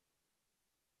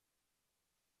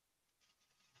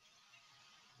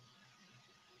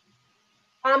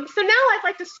 So now I'd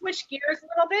like to switch gears a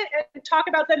little bit and talk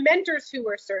about the mentors who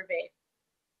were surveyed.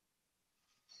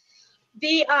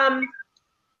 We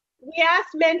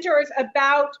asked mentors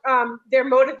about their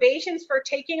motivations for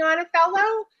taking on a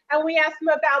fellow, and we asked them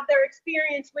about their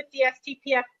experience with the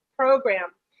STPF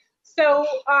program. So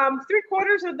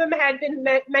 3/4 of them had been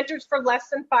mentors for less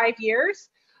than 5 years.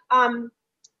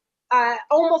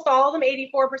 Almost all of them,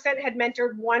 84%, had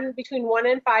mentored between 1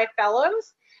 and 5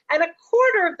 fellows. And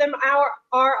 1/4 of them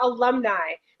are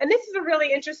alumni. And this is a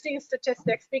really interesting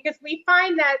statistics, because we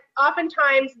find that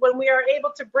oftentimes when we are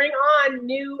able to bring on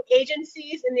new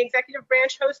agencies in the executive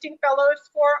branch hosting fellows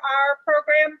for our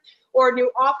program, or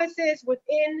new offices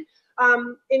within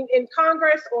in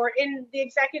Congress or in the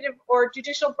executive or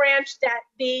judicial branch, that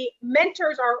the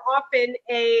mentors are often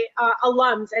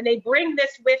alums, and they bring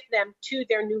this with them to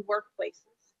their new workplaces.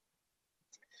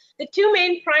 The 2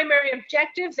 main primary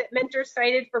objectives that mentors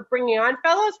cited for bringing on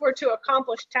fellows were to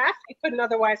accomplish tasks they couldn't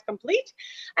otherwise complete,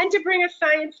 and to bring a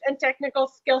science and technical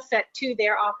skill set to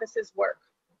their office's work.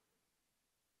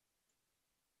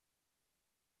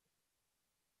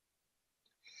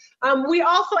 We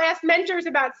also asked mentors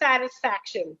about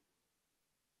satisfaction.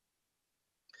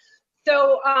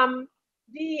 So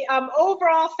the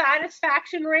overall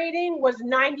satisfaction rating was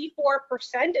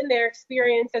 94% in their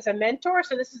experience as a mentor.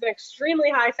 So this is an extremely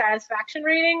high satisfaction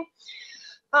rating.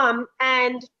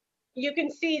 And you can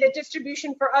see the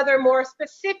distribution for other more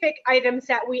specific items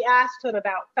that we asked them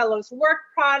about: fellows' work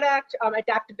product,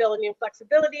 adaptability and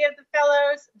flexibility of the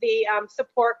fellows, the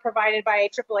support provided by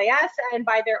AAAS and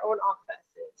by their own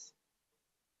offices.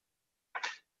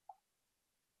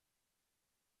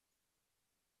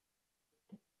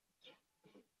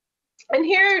 And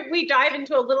here we dive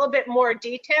into a little bit more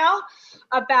detail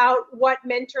about what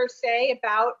mentors say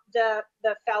about the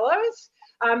fellows,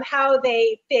 how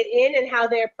they fit in and how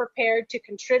they're prepared to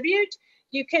contribute.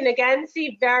 You can again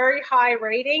see very high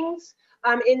ratings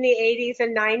in the 80s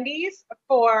and 90s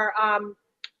for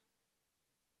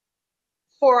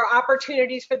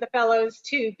opportunities for the fellows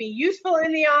to be useful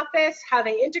in the office, how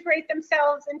they integrate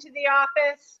themselves into the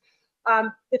office,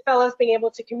 the fellows being able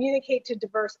to communicate to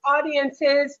diverse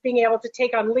audiences, being able to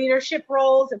take on leadership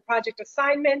roles and project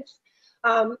assignments,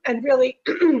 and really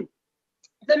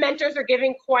the mentors are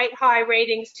giving quite high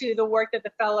ratings to the work that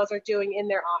the fellows are doing in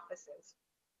their offices.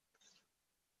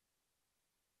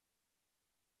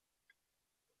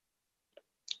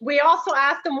 We also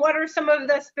asked them what are some of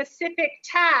the specific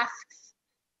tasks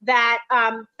that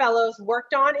fellows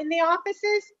worked on in the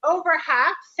offices. Over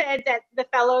half said that the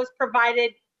fellows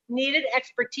provided needed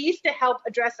expertise to help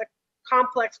address a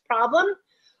complex problem.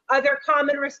 Other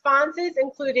common responses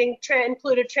included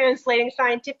translating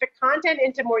scientific content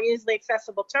into more easily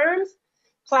accessible terms,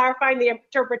 clarifying the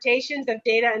interpretations of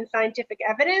data and scientific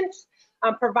evidence,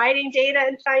 providing data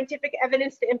and scientific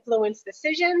evidence to influence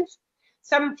decisions,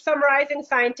 summarizing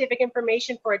scientific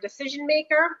information for a decision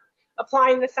maker,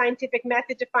 applying the scientific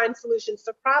method to find solutions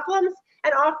to problems,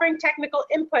 and offering technical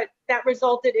input that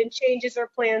resulted in changes or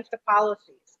plans to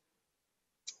policies.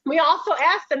 We also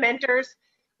asked the mentors,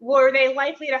 were they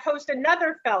likely to host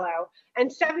another fellow?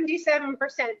 And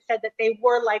 77% said that they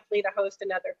were likely to host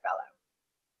another fellow.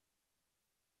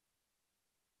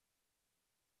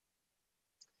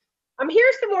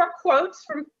 Here's some more quotes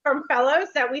from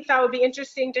fellows that we thought would be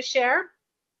interesting to share.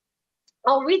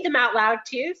 I'll read them out loud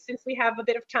to you since we have a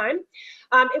bit of time.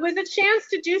 It was a chance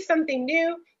to do something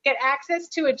new, get access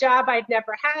to a job I'd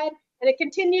never had, and it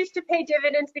continues to pay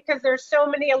dividends because there's so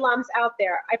many alums out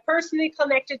there. I personally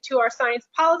connected to our science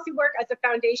policy work as a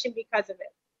foundation because of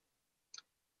it.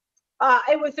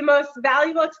 It was the most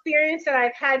valuable experience that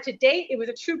I've had to date. It was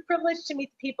a true privilege to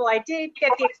meet the people I did,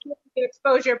 get the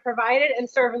exposure provided, and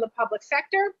serve in the public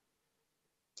sector.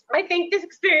 I think this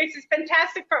experience is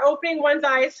fantastic for opening one's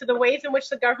eyes to the ways in which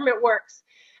the government works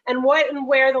and what and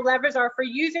where the levers are for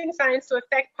using science to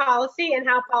affect policy and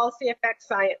how policy affects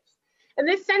science. And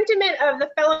this sentiment of the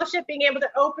fellowship being able to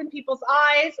open people's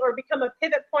eyes or become a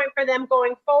pivot point for them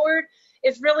going forward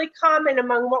is really common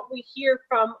among what we hear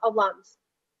from alums.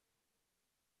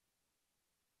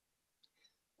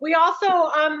 We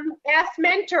also asked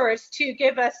mentors to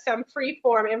give us some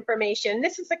free-form information.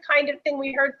 This is the kind of thing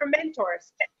we heard from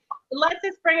mentors. It lets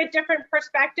us bring a different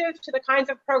perspective to the kinds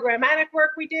of programmatic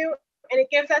work we do, and it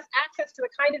gives us access to the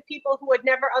kind of people who would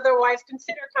never otherwise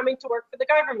consider coming to work for the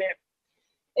government.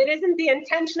 It isn't the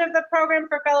intention of the program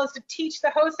for fellows to teach the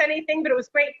hosts anything, but it was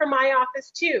great for my office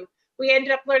too. We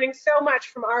ended up learning so much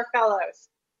from our fellows.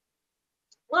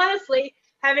 Honestly,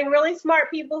 having really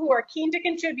smart people who are keen to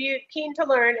contribute, keen to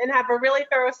learn, and have a really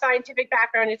thorough scientific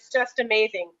background is just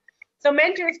amazing. So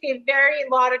mentors gave very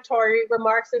laudatory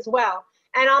remarks as well.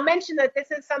 And I'll mention that this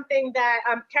is something that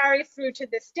carries through to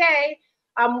this day.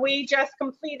 We just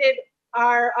completed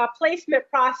our placement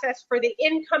process for the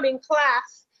incoming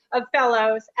class of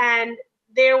fellows, and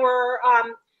there were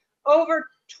over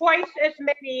twice as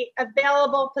many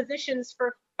available positions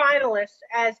for finalists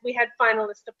as we had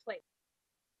finalists to place.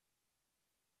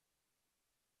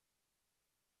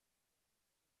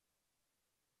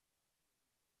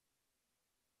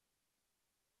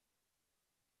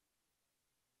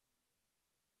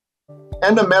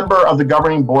 And a member of the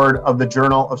governing board of the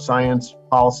Journal of Science,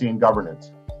 Policy, and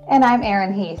Governance. And I'm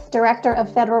Erin Heath, Director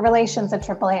of Federal Relations at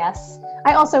AAAS.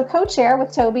 I also co-chair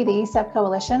with Toby the ESEP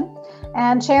Coalition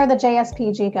and chair the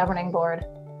JSPG Governing Board.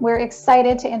 We're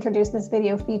excited to introduce this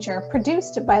video feature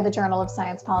produced by the Journal of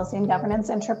Science, Policy, and Governance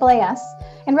and AAAS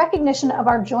in recognition of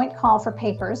our joint call for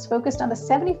papers focused on the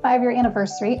 75-year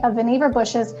anniversary of Vannevar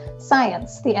Bush's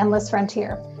Science, the Endless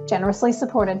Frontier, generously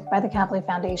supported by the Copley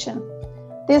Foundation.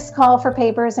 This call for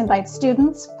papers invites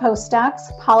students,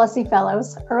 postdocs, policy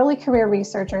fellows, early career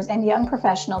researchers, and young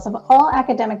professionals of all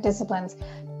academic disciplines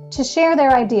to share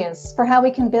their ideas for how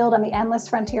we can build on the Endless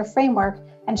Frontier framework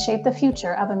and shape the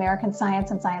future of American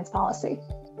science and science policy.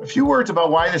 A few words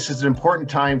about why this is an important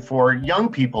time for young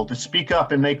people to speak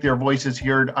up and make their voices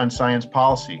heard on science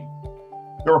policy.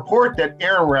 The report that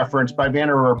Erin referenced by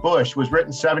Vannevar Bush was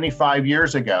written 75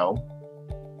 years ago.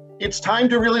 It's time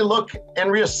to really look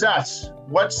and reassess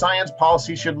what science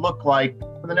policy should look like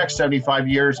for the next 75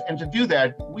 years. And to do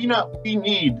that, we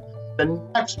need the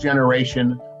next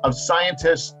generation of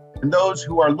scientists and those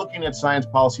who are looking at science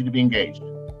policy to be engaged.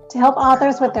 To help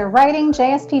authors with their writing,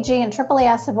 JSPG and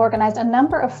AAAS have organized a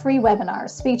number of free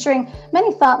webinars featuring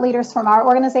many thought leaders from our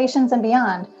organizations and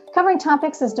beyond, covering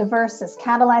topics as diverse as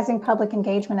catalyzing public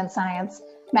engagement in science,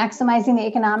 maximizing the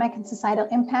economic and societal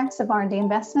impacts of R&D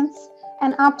investments,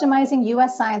 and optimizing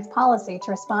U.S. science policy to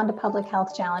respond to public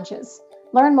health challenges.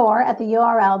 Learn more at the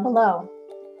URL below.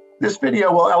 This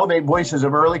video will elevate voices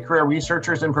of early career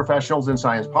researchers and professionals in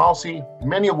science policy,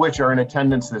 many of which are in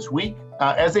attendance this week,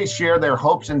 as they share their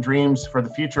hopes and dreams for the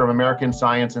future of American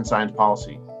science and science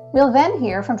policy. We'll then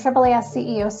hear from AAAS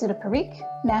CEO Sudha Parikh,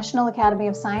 National Academy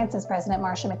of Sciences President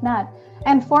Marcia McNutt,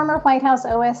 and former White House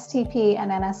OSTP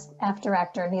and NSF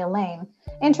Director Neil Lane,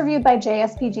 interviewed by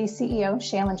JSPG CEO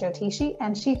Shailin Jyotishi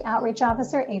and Chief Outreach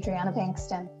Officer Adriana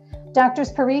Bankston.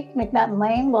 Doctors Parikh, McNutt, and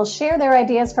Lane will share their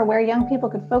ideas for where young people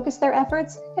could focus their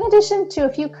efforts, in addition to a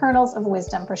few kernels of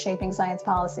wisdom for shaping science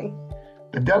policy.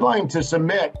 The deadline to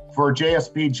submit for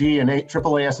JSPG and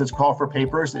AAAS's call for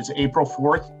papers is April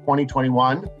 4th,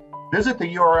 2021. Visit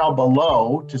the URL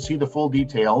below to see the full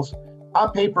details. Our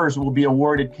papers will be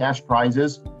awarded cash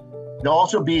prizes. There'll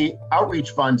also be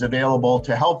outreach funds available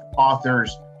to help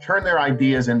authors turn their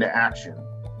ideas into action.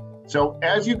 So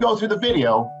as you go through the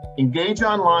video, engage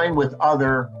online with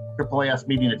other AAAS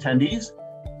meeting attendees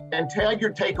and tag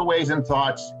your takeaways and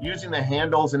thoughts using the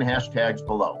handles and hashtags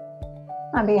below.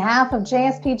 On behalf of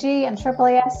JSPG and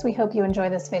AAAS, we hope you enjoy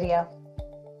this video.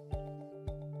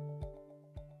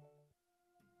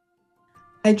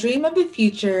 I dream of a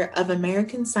future of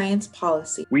American science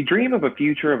policy. We dream of a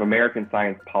future of American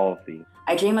science policy.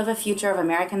 I dream of a future of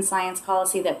American science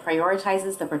policy that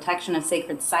prioritizes the protection of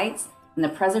sacred sites and the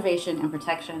preservation and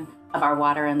protection of our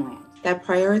water and land. That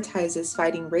prioritizes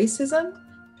fighting racism,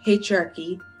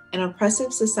 patriarchy, and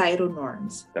oppressive societal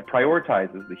norms. That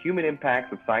prioritizes the human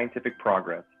impacts of scientific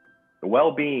progress, the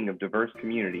well-being of diverse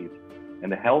communities,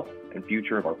 and the health and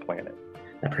future of our planet.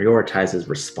 That prioritizes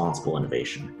responsible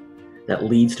innovation, that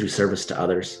leads through service to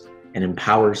others, and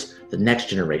empowers the next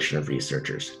generation of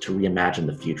researchers to reimagine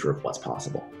the future of what's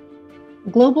possible. A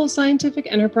global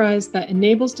scientific enterprise that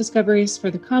enables discoveries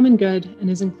for the common good and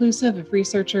is inclusive of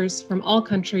researchers from all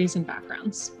countries and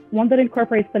backgrounds. One that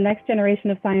incorporates the next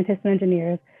generation of scientists and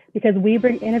engineers, because we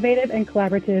bring innovative and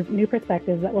collaborative new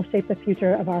perspectives that will shape the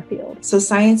future of our field. So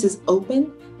science is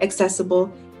open,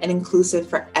 accessible, and inclusive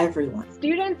for everyone.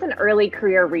 Students and early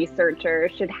career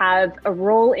researchers should have a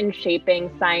role in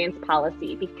shaping science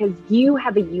policy because you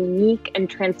have a unique and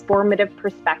transformative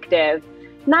perspective,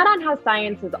 not on how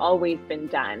science has always been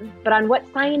done, but on what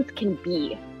science can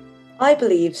be. I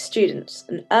believe students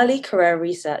and early career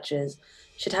researchers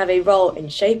should have a role in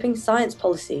shaping science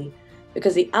policy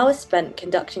because the hours spent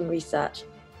conducting research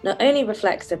not only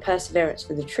reflects their perseverance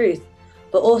for the truth,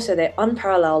 but also their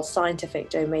unparalleled scientific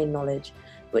domain knowledge,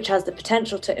 which has the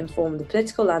potential to inform the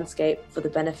political landscape for the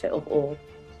benefit of all.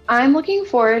 I'm looking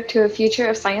forward to a future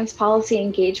of science policy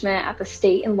engagement at the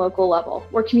state and local level,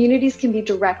 where communities can be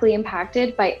directly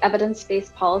impacted by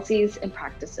evidence-based policies and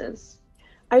practices.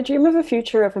 I dream of a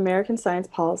future of American science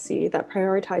policy that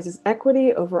prioritizes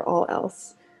equity over all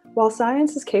else. While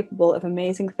science is capable of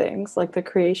amazing things like the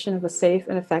creation of a safe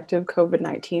and effective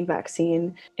COVID-19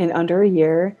 vaccine in under a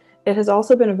year, it has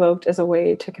also been evoked as a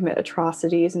way to commit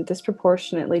atrocities and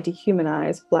disproportionately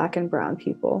dehumanize Black and Brown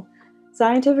people.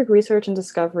 Scientific research and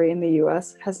discovery in the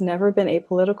US has never been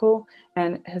apolitical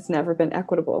and has never been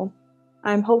equitable.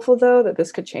 I'm hopeful, though, that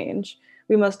this could change.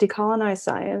 We must decolonize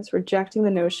science, rejecting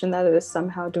the notion that it is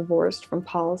somehow divorced from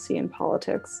policy and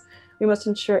politics. We must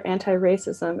ensure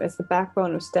anti-racism is the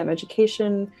backbone of STEM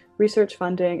education, research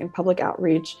funding, and public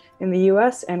outreach in the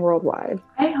US and worldwide.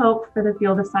 I hope for the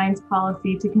field of science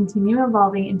policy to continue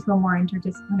evolving into a more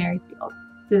interdisciplinary field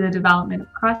through the development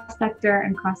of cross-sector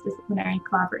and cross-disciplinary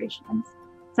collaborations.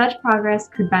 Such progress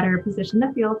could better position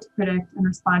the field to predict and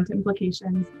respond to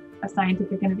implications of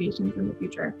scientific innovations in the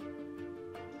future.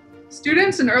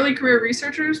 Students and early career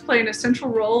researchers play an essential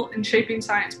role in shaping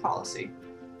science policy.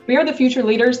 We are the future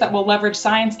leaders that will leverage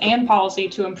science and policy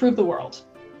to improve the world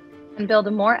and build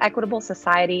a more equitable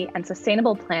society and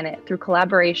sustainable planet through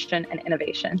collaboration and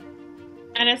innovation.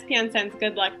 NSPN sends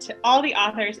good luck to all the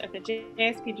authors of the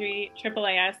JSPG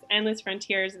AAAS Endless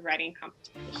Frontiers Writing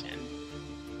Competition.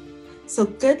 So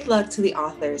good luck to the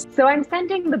authors. So I'm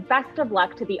sending the best of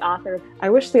luck to the authors. I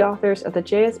wish the authors of the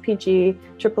JSPG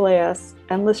AAAS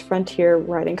Endless Frontier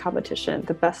Writing Competition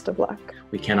the best of luck.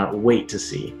 We cannot wait to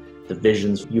see the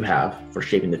visions you have for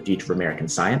shaping the future of American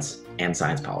science and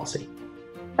science policy.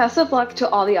 Best of luck to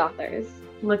all the authors.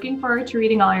 Looking forward to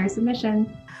reading all your submissions.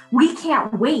 We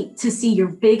can't wait to see your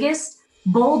biggest,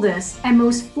 boldest, and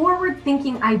most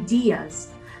forward-thinking ideas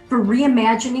for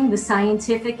reimagining the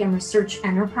scientific and research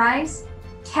enterprise,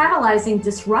 catalyzing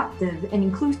disruptive and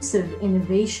inclusive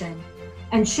innovation,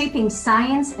 and shaping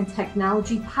science and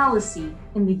technology policy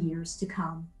in the years to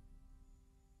come.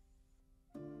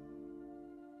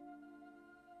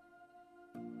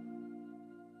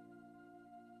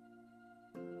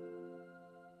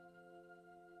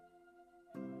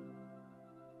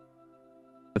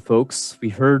 Folks, we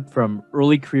heard from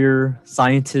early career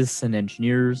scientists and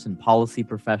engineers and policy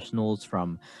professionals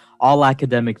from all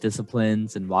academic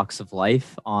disciplines and walks of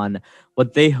life on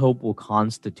what they hope will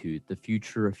constitute the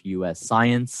future of U.S.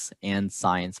 science and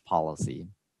science policy.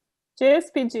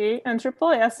 JSPG and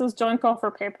AAAS's joint call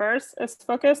for papers is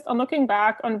focused on looking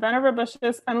back on Vannevar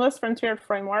Bush's Endless Frontier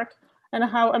framework and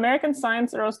how American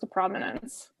science rose to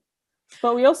prominence.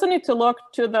 But we also need to look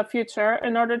to the future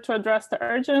in order to address the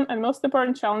urgent and most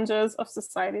important challenges of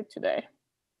society today.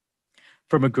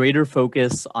 From a greater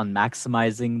focus on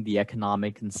maximizing the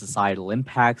economic and societal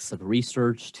impacts of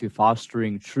research to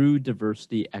fostering true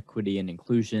diversity, equity, and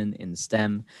inclusion in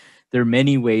STEM, there are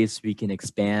many ways we can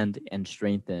expand and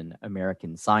strengthen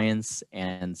American science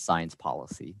and science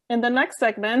policy. In the next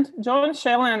segment, Joan,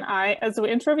 Shayla, and I, as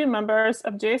we interview members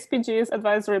of JSPG's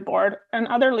advisory board and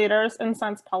other leaders in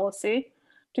science policy,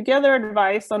 to gather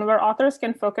advice on where authors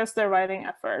can focus their writing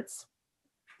efforts.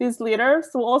 These leaders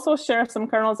will also share some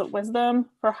kernels of wisdom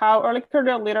for how early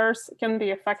career leaders can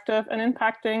be effective in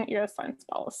impacting U.S. science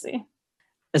policy.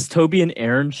 As Toby and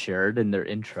Aaron shared in their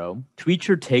intro, tweet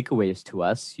your takeaways to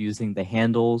us using the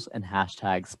handles and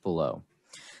hashtags below,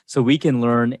 so we can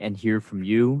learn and hear from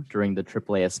you during the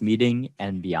AAAS meeting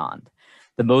and beyond.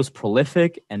 The most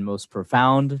prolific and most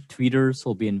profound tweeters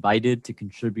will be invited to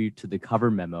contribute to the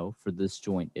cover memo for this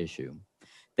joint issue.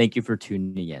 Thank you for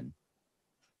tuning in.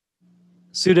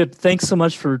 Sudip, thanks so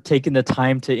much for taking the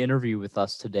time to interview with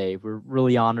us today. We're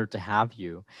really honored to have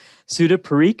you. Sudip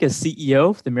Parikh is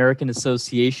CEO of the American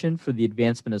Association for the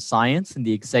Advancement of Science and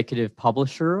the executive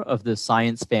publisher of the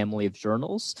Science family of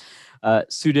journals.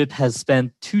 Sudip has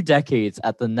spent 2 decades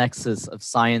at the nexus of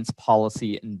science,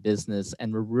 policy, and business,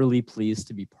 and we're really pleased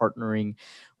to be partnering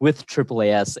with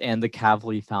AAAS and the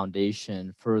Kavli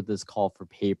Foundation for this call for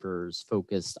papers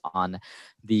focused on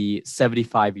the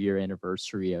 75-year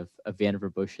anniversary of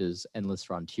Vannevar Bush's Endless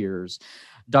Frontiers.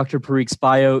 Dr. Parikh's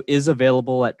bio is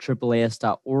available at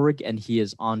AAAS.org, and he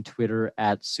is on Twitter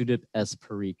at Sudip S.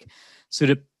 Parikh.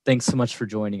 Sudip, thanks so much for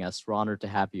joining us. We're honored to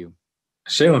have you.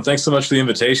 Shaylin, thanks so much for the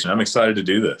invitation. I'm excited to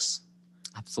do this.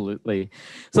 Absolutely.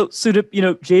 So Sudip,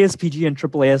 JSPG and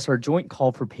AAAS, our joint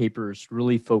call for papers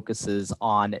really focuses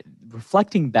on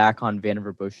reflecting back on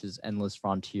Vannevar Bush's Endless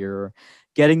Frontier,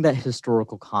 getting that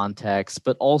historical context,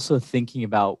 but also thinking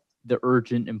about the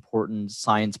urgent, important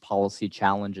science policy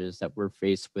challenges that we're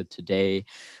faced with today.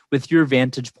 With your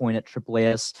vantage point at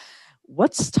AAAS,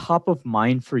 what's top of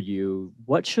mind for you?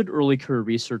 What should early career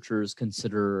researchers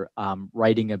consider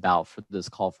writing about for this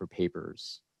call for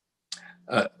papers?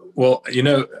 Well,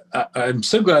 I'm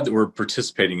so glad that we're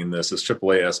participating in this as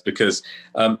AAAS because,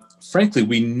 frankly,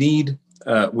 we need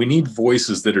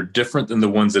voices that are different than the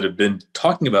ones that have been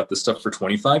talking about this stuff for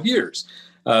 25 years.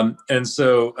 And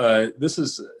so this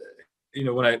is,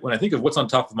 when I think of what's on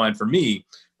top of mind for me,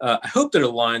 I hope that it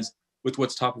aligns with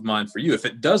what's top of mind for you. If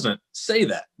it doesn't, say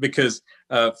that, because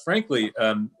frankly,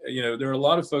 there are a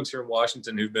lot of folks here in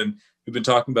Washington who've been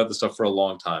talking about this stuff for a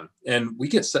long time, and we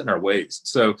get set in our ways.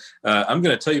 So I'm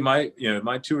going to tell you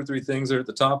my 2 or 3 things are at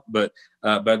the top, but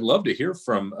I'd love to hear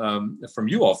from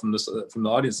you all, from the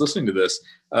audience listening to this.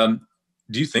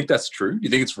 Do you think that's true? Do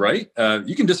you think it's right?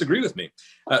 You can disagree with me.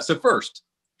 So first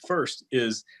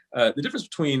is the difference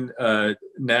between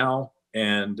now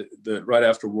and the right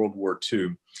after World War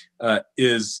II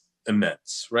is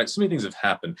immense, right? So many things have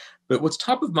happened, but what's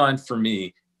top of mind for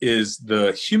me is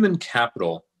the human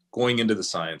capital going into the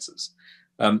sciences,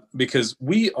 because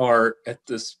we are at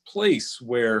this place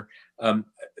where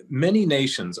many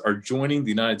nations are joining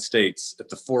the United States at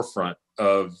the forefront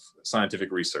of scientific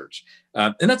research,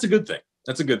 and that's a good thing.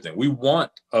 That's a good thing. We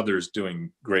want others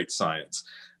doing great science,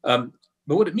 but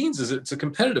what it means is it's a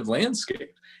competitive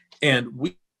landscape, and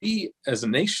we as a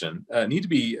nation need to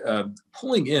be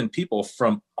pulling in people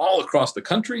from all across the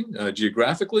country,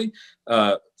 geographically,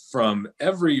 from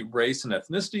every race and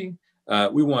ethnicity.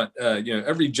 We want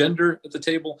every gender at the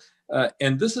table,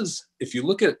 and this is, if you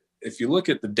look at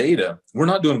the data, we're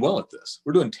not doing well at this.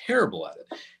 We're doing terrible at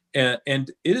it,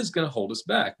 and it is going to hold us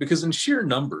back, because in sheer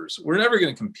numbers, we're never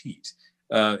going to compete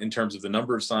in terms of the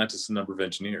number of scientists and number of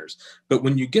engineers. But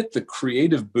when you get the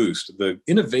creative boost, the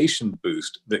innovation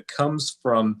boost that comes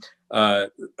from a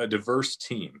diverse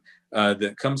team,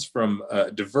 that comes from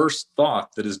diverse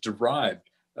thought that is derived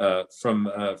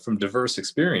from diverse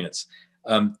experience,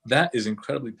 that is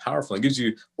incredibly powerful. It gives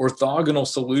you orthogonal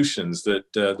solutions that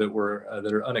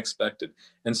are unexpected.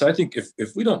 And so I think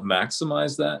if we don't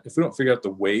maximize that, if we don't figure out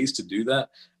the ways to do that,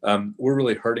 we're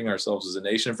really hurting ourselves as a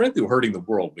nation. And frankly, we're hurting the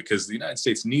world, because the United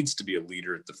States needs to be a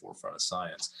leader at the forefront of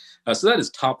science. So that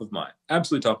is top of mind,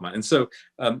 absolutely top of mind. And so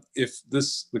if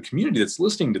the community that's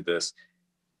listening to this,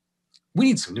 we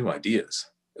need some new ideas,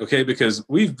 okay? Because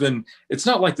it's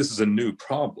not like this is a new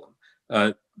problem.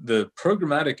 The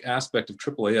programmatic aspect of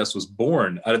AAAS was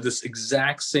born out of this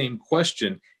exact same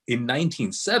question in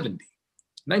 1970.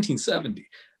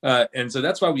 And so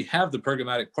that's why we have the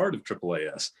programmatic part of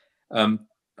AAAS.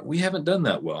 We haven't done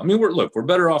that well. I mean, we're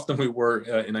better off than we were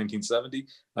in 1970,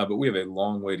 but we have a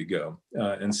long way to go.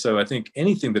 And so I think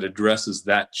anything that addresses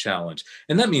that challenge,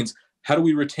 and that means, how do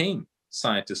we retain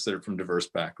scientists that are from diverse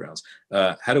backgrounds?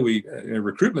 How do we,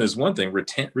 recruitment is one thing,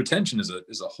 retention is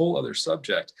a whole other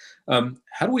subject.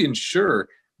 How do we ensure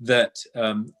that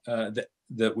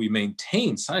that we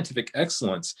maintain scientific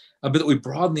excellence, but that we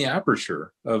broaden the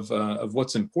aperture of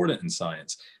what's important in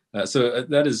science? So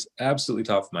that is absolutely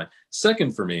top of mind.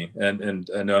 Second for me, and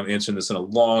I know I'm answering this in a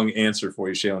long answer for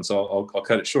you, Shaylin, so I'll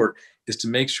cut it short, is to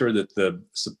make sure that the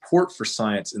support for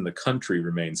science in the country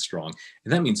remains strong.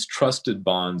 And that means trusted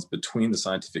bonds between the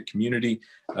scientific community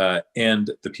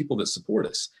and the people that support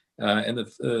us. And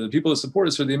the people that support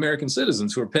us are the American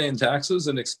citizens who are paying taxes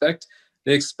and expect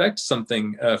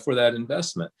something for that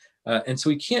investment. And so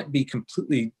we can't be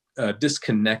completely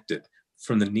disconnected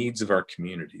from the needs of our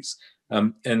communities.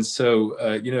 And so,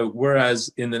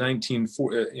 whereas in the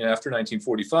after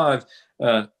 1945,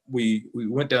 we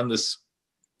went down this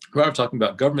route of talking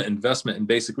about government investment in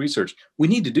basic research. We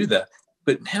need to do that,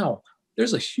 but now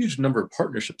there's a huge number of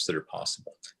partnerships that are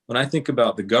possible. when I think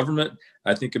about the government,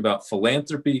 I think about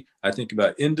philanthropy, I think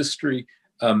about industry.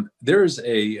 There's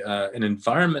an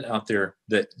environment out there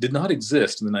that did not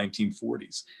exist in the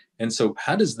 1940s. And so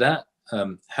how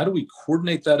do we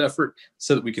coordinate that effort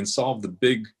so that we can solve the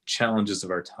big challenges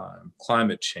of our time?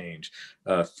 Climate change,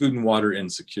 food and water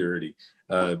insecurity,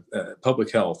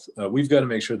 public health. We've got to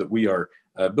make sure that we are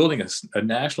building a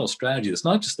national strategy that's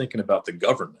not just thinking about the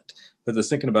government, but that's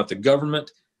thinking about the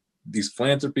government, these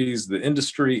philanthropies, the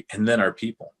industry, and then our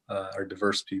people, our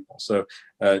diverse people. So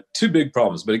two big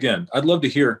problems. But again, I'd love to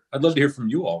hear from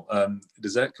you all.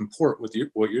 Does that comport with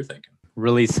what you're thinking?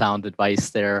 Really sound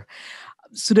advice there.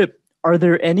 Sudip, are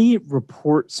there any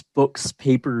reports, books,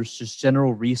 papers, just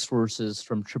general resources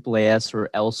from AAAS or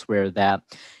elsewhere that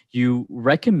you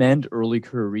recommend early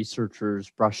career researchers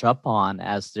brush up on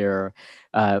as they're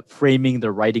framing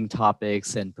their writing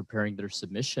topics and preparing their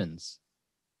submissions?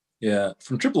 Yeah,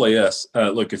 from AAAS,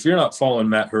 look, if you're not following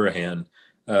Matt Hurahan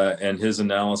and his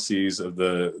analyses of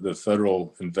the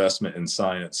federal investment in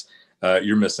science,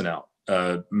 you're missing out.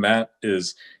 Matt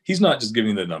he's not just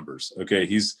giving the numbers, okay?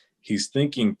 He's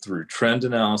thinking through trend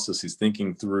analysis. He's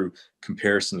thinking through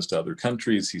comparisons to other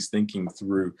countries. He's thinking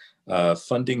through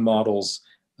funding models.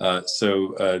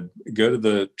 So go to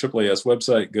the AAAS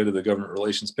website, go to the government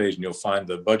relations page, and you'll find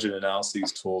the budget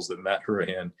analyses tools that Matt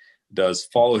Hurahan does.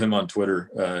 Follow him on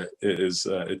Twitter.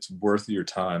 It's worth your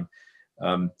time.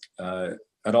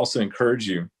 I'd also encourage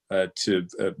you to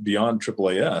beyond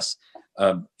AAAS,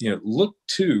 look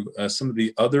to some of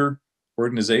the other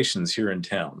organizations here in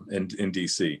town and in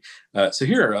DC. So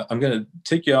here, I'm going to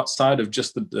take you outside of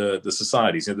just the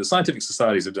societies. The scientific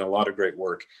societies have done a lot of great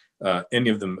work. Any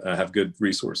of them have good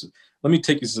resources. Let me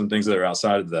take you to some things that are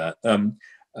outside of that.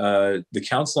 The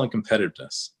Council on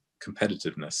Competitiveness.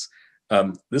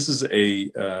 This is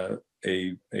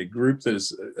a group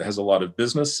that has a lot of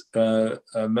business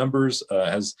members,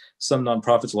 has some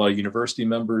nonprofits, a lot of university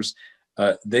members.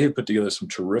 They have put together some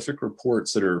terrific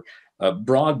reports that are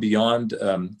broad beyond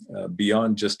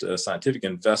just scientific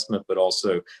investment, but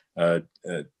also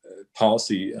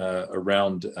policy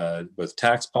around both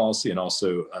tax policy and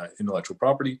also intellectual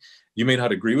property. You may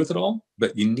not agree with it all,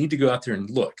 but you need to go out there and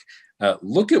look.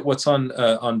 Look at what's on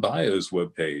BIO's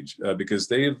webpage because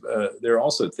they're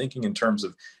also thinking in terms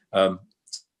of some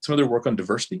of their work on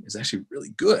diversity is actually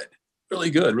really good,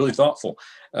 really thoughtful.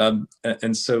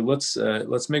 And so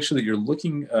let's make sure that you're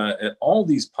looking at all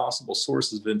these possible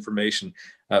sources of information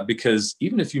because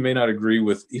even if you may not agree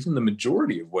with even the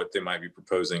majority of what they might be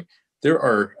proposing, there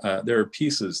are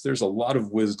pieces. There's a lot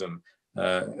of wisdom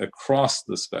across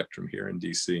the spectrum here in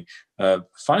DC.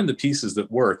 Find the pieces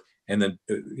that work, and then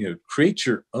create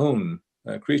your own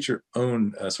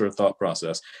sort of thought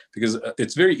process, because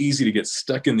it's very easy to get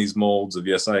stuck in these molds of,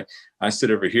 yes, I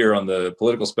sit over here on the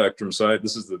political spectrum side.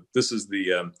 This is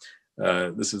the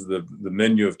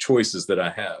menu of choices that I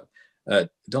have.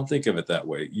 Don't think of it that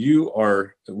way.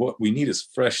 What we need is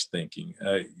fresh thinking.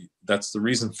 That's the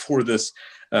reason for this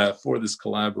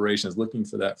collaboration, is looking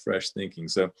for that fresh thinking.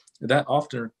 So that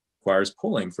often requires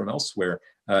pulling from elsewhere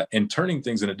and turning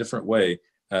things in a different way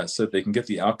so that they can get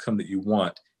the outcome that you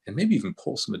want, and maybe even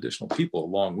pull some additional people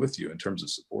along with you in terms of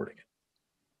supporting it.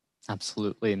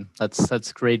 Absolutely.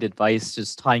 That's great advice,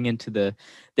 just tying into the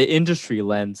industry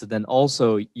lens, and then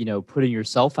also, putting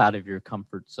yourself out of your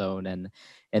comfort zone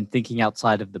and thinking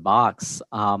outside of the box.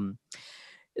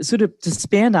 So to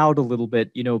span out a little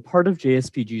bit, part of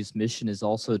JSPG's mission is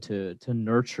also to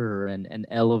nurture and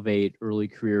elevate early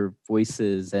career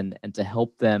voices and to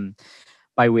help them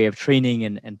by way of training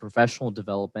and professional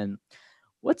development.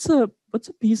 What's a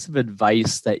piece of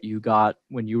advice that you got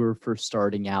when you were first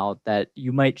starting out that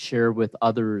you might share with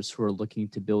others who are looking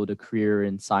to build a career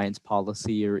in science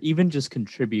policy, or even just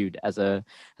contribute as a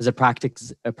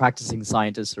practicing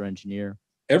scientist or engineer?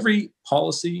 Every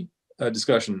policy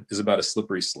discussion is about a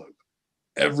slippery slope.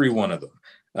 Every one of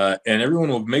them. And everyone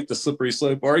will make the slippery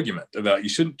slope argument about you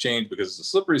shouldn't change because it's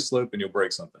a slippery slope and you'll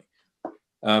break something.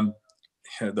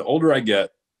 The older I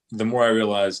get, the more I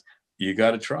realize you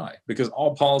got to try, because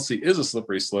all policy is a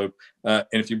slippery slope. And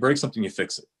if you break something, you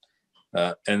fix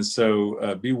it. And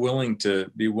so be willing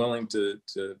to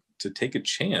take a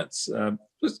chance,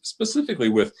 specifically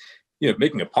with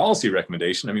making a policy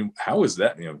recommendation. I mean, how is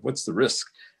that? What's the risk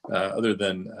other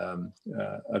than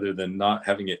not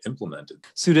having it implemented?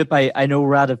 Sudip, I know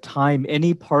we're out of time.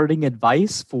 Any parting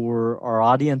advice for our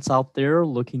audience out there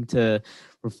looking to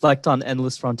reflect on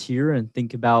Endless Frontier and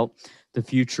think about the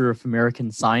future of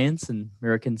American science and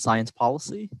American science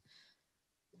policy?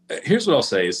 Here's what I'll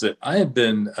say is that I have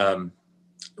been,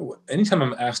 anytime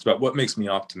I'm asked about what makes me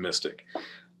optimistic,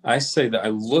 I say that I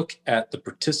look at the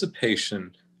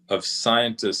participation of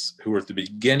scientists who are at the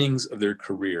beginnings of their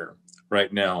career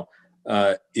right now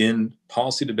in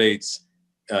policy debates,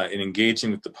 in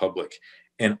engaging with the public.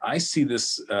 And I see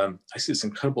this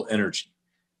incredible energy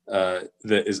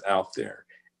that is out there.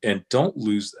 And don't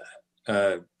lose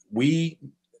that. We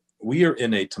are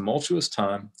in a tumultuous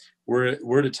time.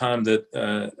 We're at a time that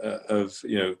of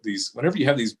these, whenever you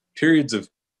have these periods of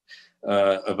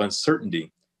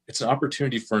uncertainty, it's an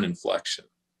opportunity for an inflection,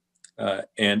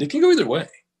 and it can go either way.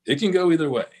 It can go either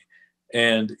way,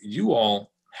 and you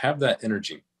all have that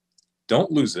energy.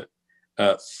 Don't lose it.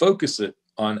 Focus it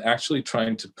on actually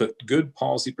trying to put good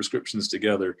policy prescriptions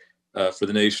together for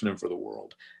the nation and for the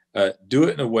world. Do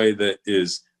it in a way that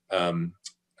is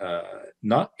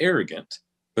not arrogant,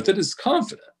 but that is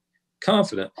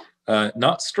confident,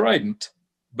 not strident,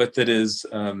 but that is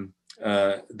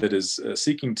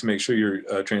seeking to make sure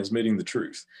you're transmitting the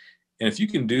truth. And if you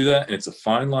can do that, and it's a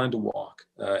fine line to walk,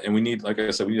 and we need, like I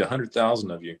said, we need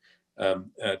 100,000 of you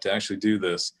to actually do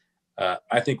this.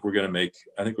 I think we're going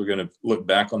to look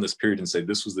back on this period and say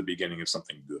this was the beginning of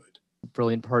something good.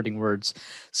 Brilliant parting words.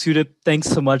 Sudip, thanks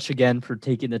so much again for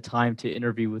taking the time to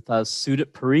interview with us.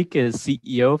 Sudip Parikh is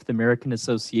CEO of the American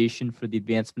Association for the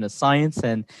Advancement of Science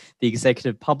and the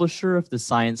executive publisher of the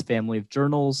Science family of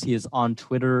journals. He is on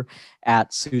Twitter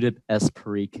at Sudip S.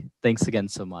 Parikh. Thanks again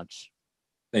so much.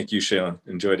 Thank you, Shaylin.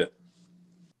 Enjoyed it.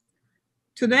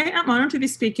 Today, I'm honored to be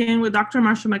speaking with Dr.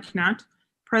 Marsha McNutt,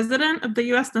 President of the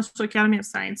U.S. National Academy of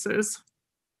Sciences.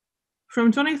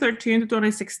 From 2013 to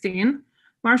 2016,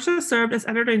 Marsha served as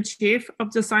editor-in-chief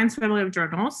of the Science family of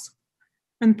journals,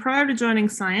 and prior to joining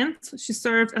Science, she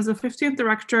served as the 15th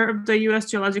director of the U.S.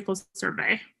 Geological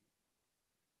Survey.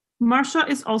 Marsha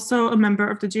is also a member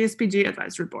of the GSPG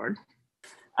Advisory Board.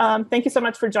 Thank you so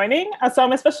much for joining. So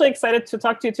I'm especially excited to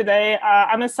talk to you today.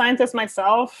 I'm a scientist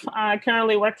myself,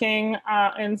 currently working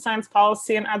in science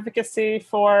policy and advocacy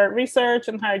for research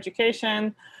and higher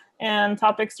education and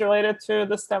topics related to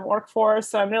the STEM workforce.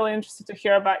 So I'm really interested to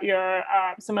hear about your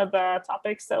some of the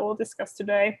topics that we'll discuss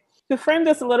today. To frame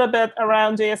this a little bit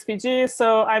around JSPG,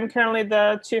 so I'm currently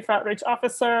the Chief Outreach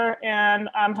Officer and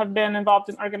have been involved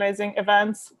in organizing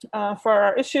events for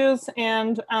our issues.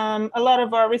 And a lot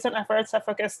of our recent efforts have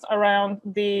focused around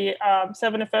the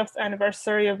 75th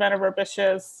anniversary of Vannevar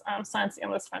Bush's Science the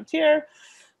Endless Frontier.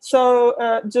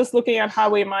 So just looking at how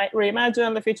we might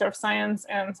reimagine the future of science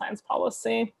and science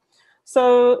policy.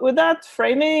 So with that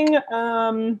framing,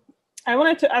 I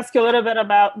wanted to ask you a little bit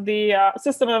about the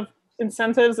system of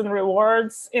incentives and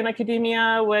rewards in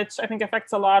academia, which I think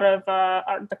affects a lot of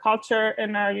the culture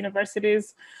in our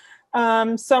universities. So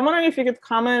I'm wondering if you could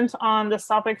comment on this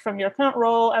topic from your current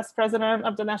role as president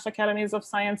of the National Academies of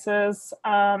Sciences.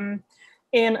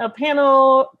 In a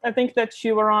panel, I think that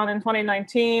you were on in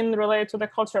 2019 related to the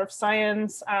culture of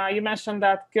science, you mentioned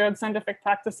that good scientific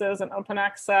practices and open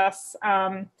access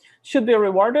should be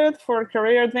rewarded for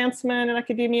career advancement in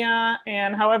academia.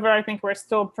 And however, I think we're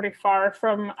still pretty far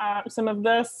from some of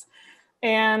this.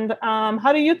 And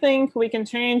how do you think we can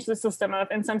change the system of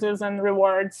incentives and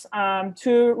rewards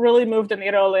to really move the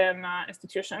needle in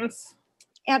institutions?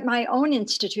 At my own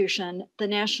institution, the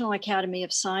National Academy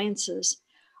of Sciences,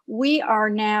 we are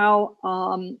now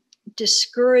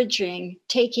discouraging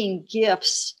taking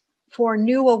gifts for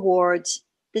new awards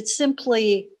that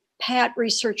simply pat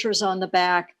researchers on the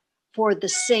back for the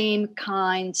same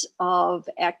kinds of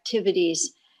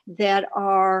activities that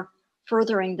are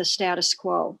furthering the status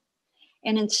quo.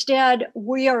 And instead,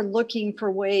 we are looking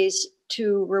for ways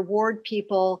to reward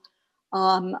people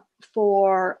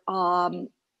for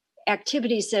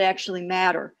activities that actually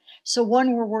matter. So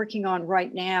one we're working on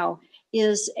right now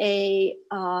is a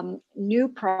new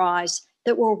prize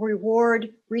that will reward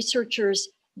researchers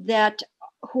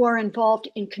who are involved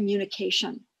in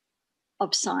communication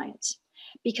of science,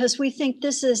 because we think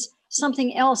this is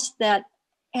something else that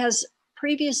has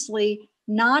previously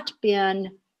not been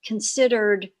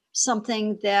considered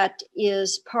something that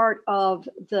is part of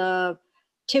the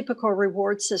typical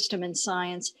reward system in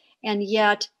science, and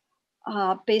yet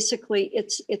basically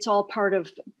it's all part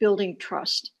of building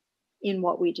trust in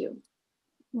what we do.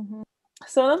 Mm-hmm.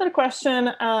 So another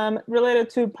question related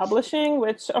to publishing,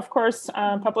 which of course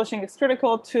publishing is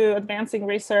critical to advancing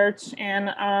research. And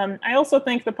I also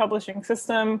think the publishing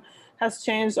system has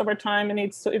changed over time and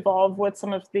needs to evolve with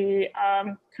some of the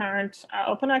current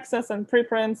open access and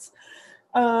preprints.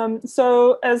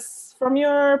 So as from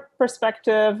your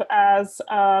perspective as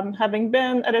having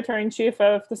been editor-in-chief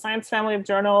of the Science family of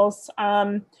journals,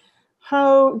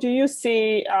 how do you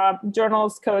see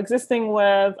journals coexisting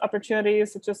with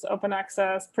opportunities such as open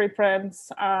access,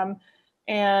 preprints,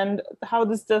 And how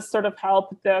does this sort of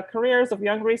help the careers of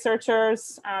young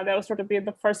researchers? That would sort of be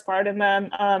the first part. And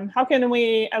then how can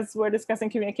we, as we're discussing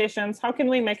communications, how can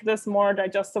we make this more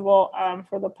digestible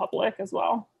for the public as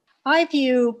well? I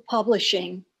view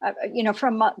publishing,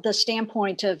 from the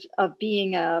standpoint of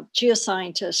being a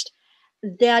geoscientist,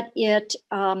 that it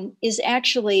is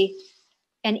actually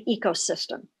an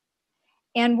ecosystem.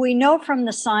 And we know from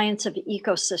the science of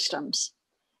ecosystems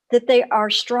that they are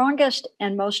strongest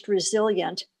and most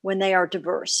resilient when they are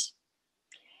diverse.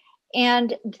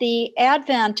 And the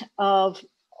advent of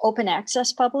open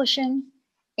access publishing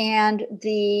and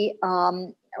the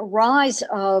rise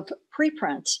of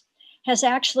preprints has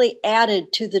actually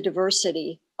added to the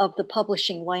diversity of the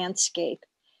publishing landscape.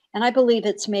 And I believe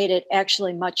it's made it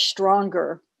actually much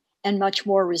stronger and much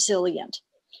more resilient.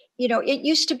 It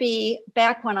used to be,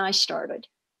 back when I started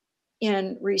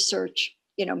in research,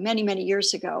 many, many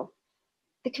years ago,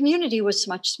 the community was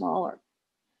much smaller.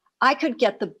 I could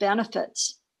get the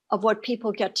benefits of what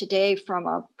people get today from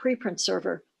a preprint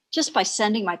server just by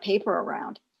sending my paper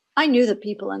around. I knew the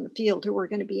people in the field who were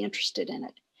going to be interested in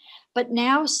it. But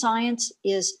now science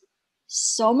is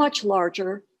so much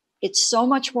larger. It's so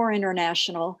much more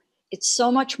international. It's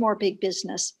so much more big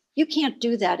business. You can't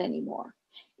do that anymore.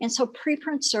 And so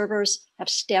preprint servers have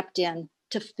stepped in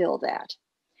to fill that.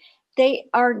 They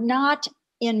are not,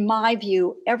 in my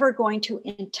view, ever going to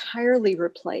entirely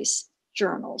replace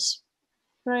journals.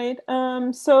 Right.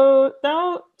 So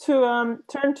now to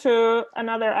turn to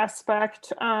another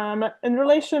aspect in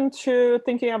relation to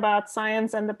thinking about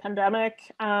science and the pandemic.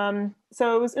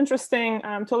 So it was interesting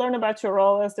to learn about your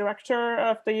role as director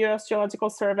of the U.S.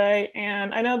 Geological Survey.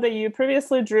 And I know that you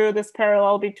previously drew this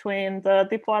parallel between the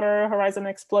Deepwater Horizon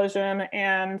explosion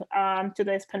and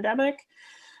today's pandemic.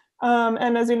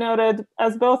 And as you noted,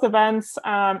 as both events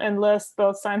enlist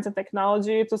both science and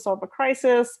technology to solve a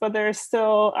crisis, but there is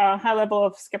still a high level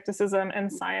of skepticism in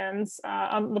science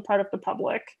on the part of the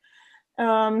public.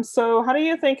 So how do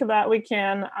you think that we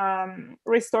can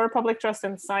restore public trust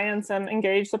in science and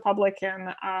engage the public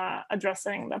in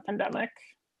addressing the pandemic?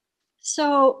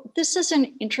 So this is an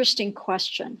interesting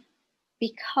question,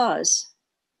 because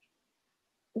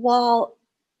while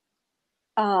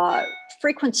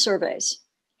frequent surveys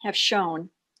have shown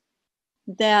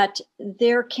that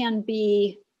there can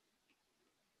be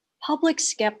public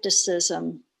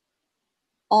skepticism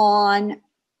on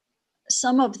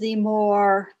some of the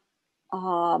more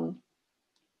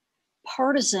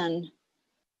partisan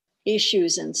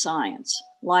issues in science,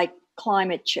 like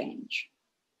climate change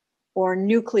or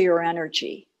nuclear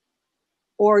energy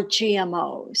or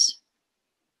GMOs.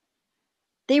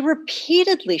 They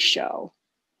repeatedly show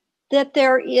that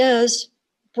there is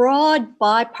broad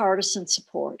bipartisan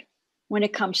support when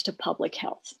it comes to public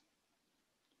health.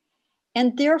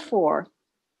 And therefore,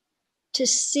 to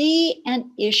see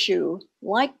an issue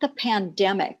like the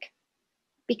pandemic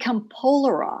become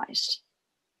polarized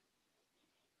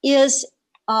is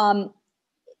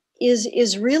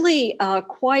really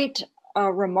quite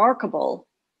remarkable,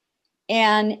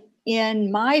 and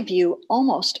in my view,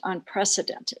 almost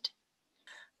unprecedented.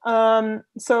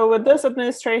 So with this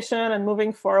administration and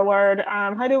moving forward,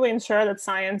 how do we ensure that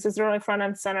science is really front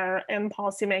and center in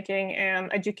policymaking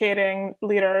and educating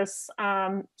leaders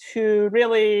to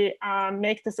really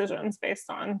make decisions based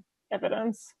on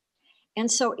evidence? And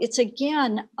so it's,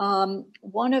 again,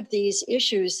 one of these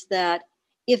issues that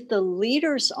if the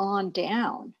leaders on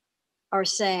down are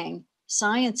saying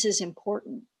science is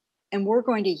important and we're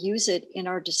going to use it in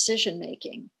our decision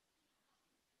making,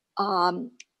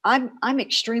 I'm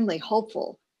extremely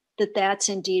hopeful that that's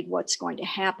indeed what's going to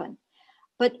happen.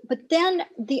 But then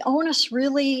the onus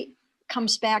really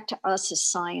comes back to us as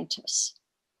scientists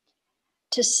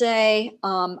to say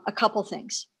a couple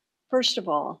things. First of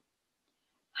all,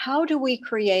 how do we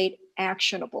create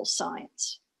actionable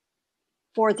science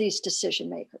for these decision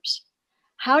makers?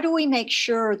 How do we make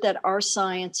sure that our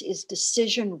science is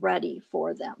decision ready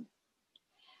for them?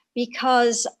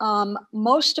 Because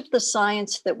most of the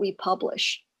science that we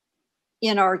publish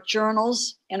in our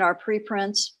journals, in our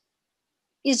preprints,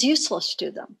 is useless to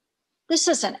them. This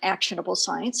isn't actionable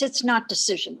science. It's not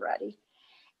decision ready.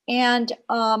 And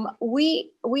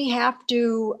we have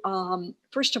to,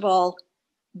 first of all,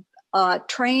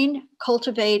 train,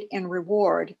 cultivate, and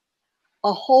reward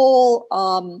a whole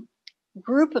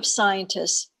group of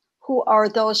scientists who are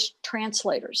those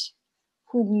translators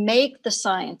who make the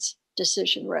science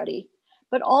decision ready.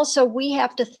 But also we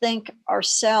have to think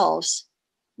ourselves,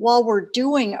 while we're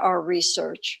doing our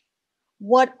research,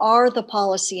 what are the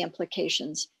policy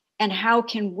implications and how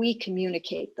can we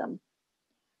communicate them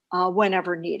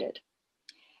whenever needed?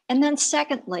 And then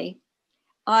secondly,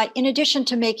 in addition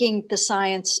to making the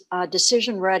science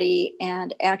decision ready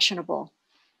and actionable,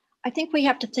 I think we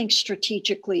have to think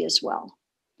strategically as well.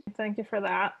 Thank you for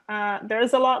that.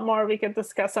 There's a lot more we could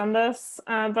discuss on this,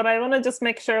 but I want to just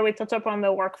make sure we touch up on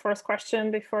the workforce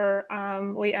question before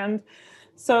we end.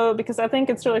 So, because I think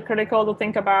it's really critical to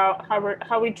think about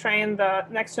how we train the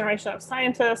next generation of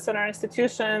scientists in our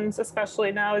institutions,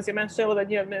 especially now, as you mentioned, with a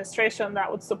new administration that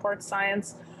would support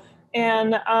science.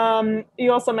 And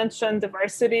you also mentioned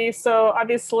diversity. So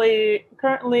obviously,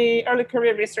 currently, early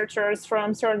career researchers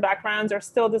from certain backgrounds are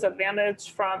still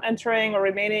disadvantaged from entering or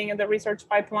remaining in the research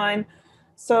pipeline.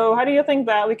 So how do you think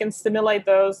that we can stimulate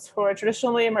those who are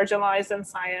traditionally marginalized in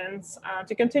science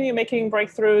to continue making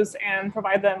breakthroughs and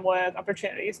provide them with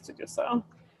opportunities to do so?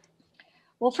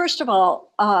 Well, first of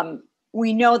all,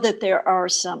 we know that there are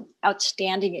some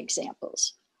outstanding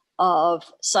examples of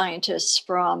scientists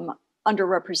from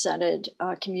underrepresented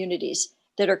communities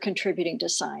that are contributing to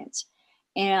science.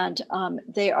 And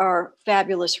they are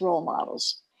fabulous role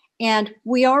models. And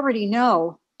we already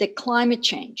know that climate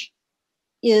change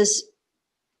is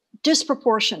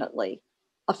disproportionately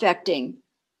affecting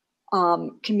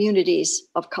communities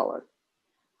of color.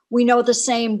 We know the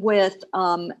same with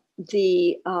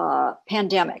the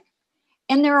pandemic.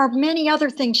 And there are many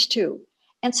other things too.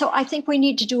 And so I think we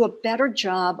need to do a better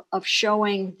job of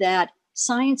showing that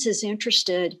science is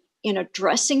interested in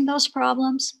addressing those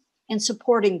problems and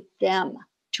supporting them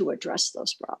to address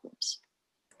those problems.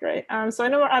 Great. So I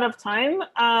know we're out of time.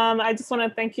 I just want to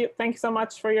thank you so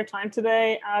much for your time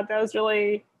today. That was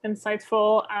really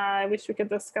insightful. I wish we could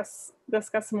discuss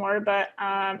more, but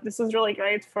this was really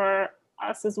great for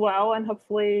us as well. And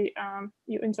hopefully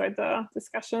you enjoyed the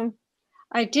discussion.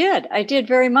 I did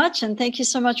very much. And thank you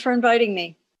so much for inviting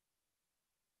me.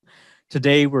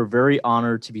 Today, we're very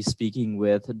honored to be speaking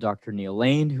with Dr. Neil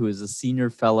Lane, who is a senior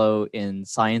fellow in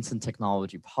science and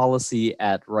technology policy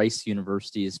at Rice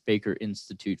University's Baker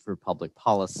Institute for Public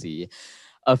Policy.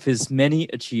 Of his many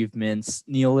achievements,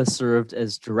 Neil has served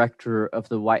as director of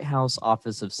the White House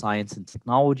Office of Science and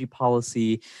Technology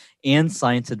Policy and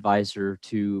science advisor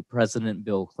to President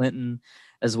Bill Clinton,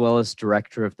 as well as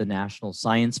director of the National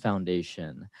Science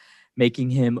Foundation,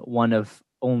 making him one of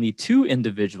only 2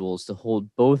 individuals to hold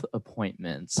both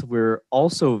appointments. We're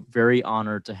also very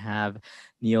honored to have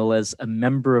Neil as a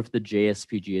member of the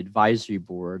JSPG Advisory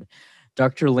Board.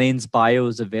 Dr. Lane's bio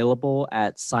is available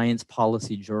at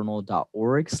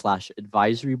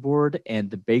sciencepolicyjournal.org/advisory board,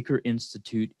 and the Baker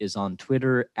Institute is on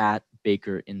Twitter at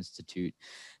Baker Institute.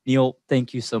 Neil,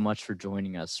 thank you so much for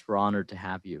joining us. We're honored to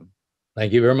have you.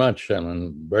 Thank you very much, and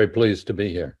I'm very pleased to be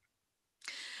here.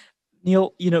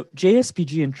 Neil,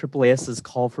 JSPG and AAAS's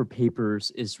call for papers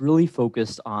is really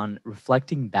focused on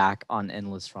reflecting back on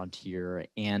Endless Frontier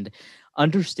and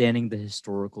understanding the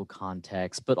historical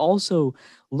context, but also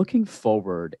looking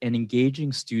forward and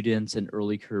engaging students and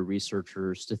early career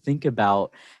researchers to think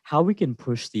about how we can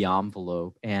push the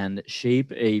envelope and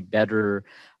shape a better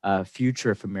future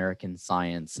of American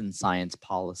science and science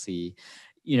policy.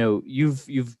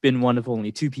 You've been one of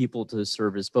only 2 people to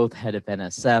serve as both head of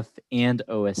NSF and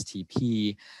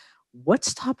OSTP.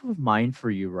 What's top of mind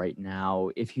for you right now?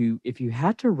 If you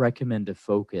had to recommend a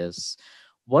focus,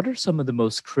 what are some of the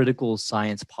most critical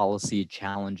science policy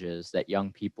challenges that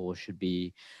young people should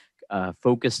be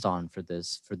focused on for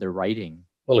their writing?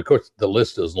 Well, of course, the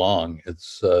list is long.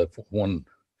 It's one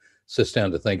sits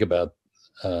down to think about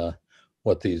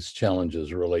what these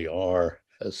challenges really are.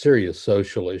 Serious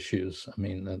social issues. I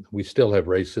mean, we still have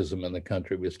racism in the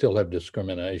country. We still have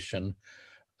discrimination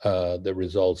that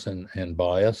results in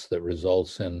bias, that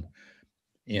results in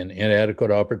inadequate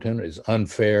opportunities,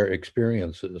 unfair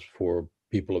experiences for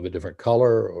people of a different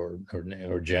color or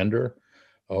gender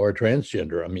or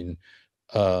transgender. I mean,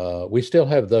 we still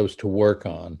have those to work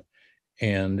on,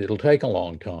 and it'll take a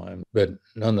long time, but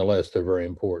nonetheless, they're very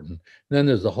important. And then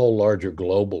there's the whole larger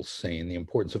global scene, the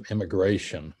importance of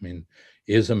immigration. I mean,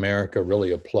 is America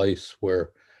really a place where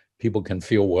people can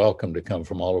feel welcome to come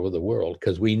from all over the world?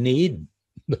 Because we need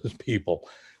those people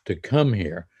to come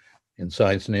here. In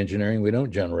science and engineering, we don't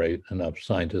generate enough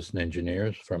scientists and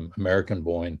engineers from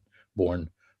American-born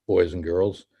boys and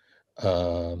girls,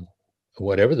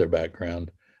 whatever their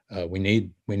background. We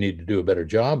need to do a better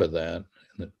job of that.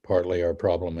 And partly our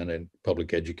problem in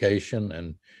public education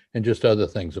and just other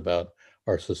things about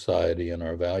our society and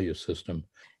our value system.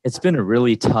 It's been a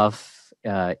really tough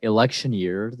election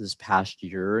year this past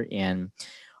year, and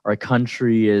our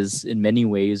country is in many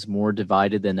ways more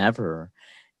divided than ever.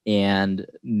 And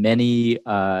many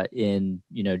in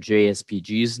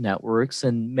JSPG's networks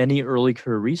and many early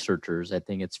career researchers, I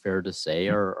think it's fair to say,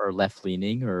 are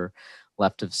left-leaning or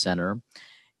left of center.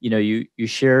 you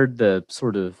shared the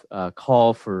sort of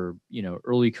call for,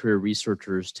 early career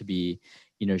researchers to be,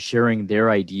 sharing their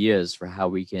ideas for how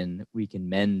we can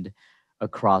mend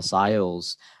across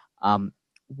aisles.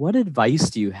 What advice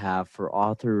do you have for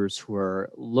authors who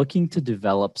are looking to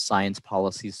develop science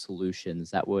policy solutions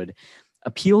that would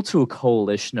appeal to a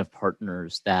coalition of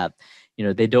partners that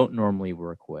they don't normally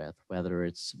work with, whether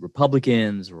it's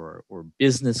Republicans or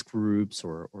business groups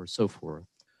or so forth?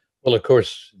 Well, of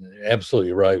course,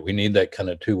 absolutely right. We need that kind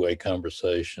of two-way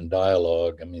conversation,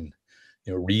 dialogue. I mean,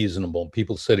 reasonable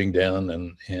people sitting down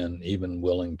and even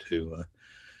willing to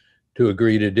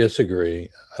agree to disagree.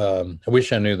 I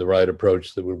wish I knew the right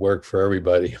approach that would work for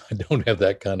everybody. I don't have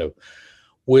that kind of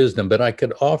wisdom, but I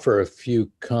could offer a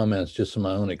few comments just from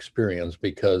my own experience,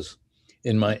 because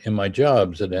in my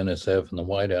jobs at NSF and the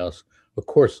White House, of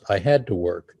course, I had to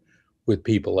work with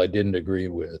people I didn't agree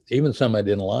with, even some I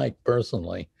didn't like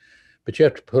personally. But you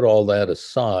have to put all that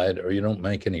aside or you don't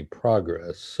make any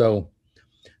progress. So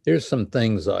there's some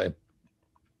things that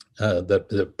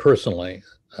personally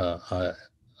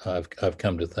I've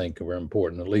come to think are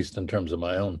important, at least in terms of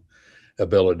my own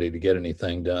ability to get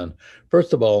anything done.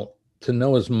 First of all, to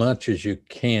know as much as you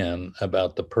can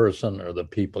about the person or the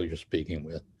people you're speaking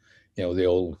with. The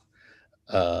old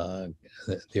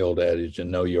adage,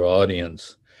 and know your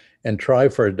audience, and try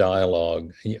for a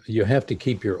dialogue. You have to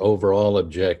keep your overall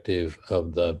objective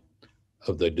of the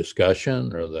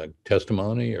discussion or the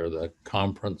testimony or the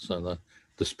conference and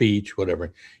the speech,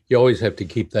 whatever. You always have to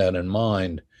keep that in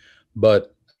mind.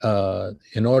 But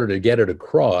in order to get it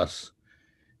across,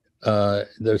 there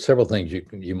are several things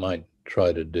you might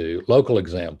try to do. Local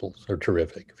examples are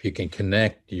terrific. If you can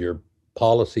connect your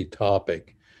policy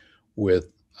topic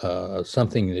with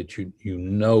something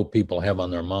that people have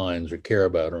on their minds or care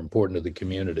about or important to the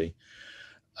community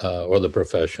or the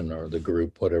profession or the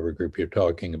group, whatever group you're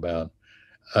talking about.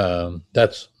 I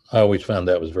always found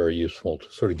that was very useful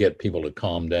to sort of get people to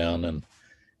calm down and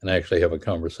actually have a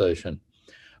conversation.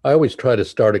 I always try to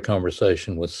start a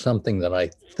conversation with something that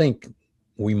I think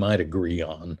we might agree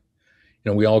on.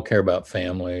 We all care about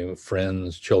family,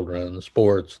 friends, children,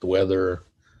 sports, the weather.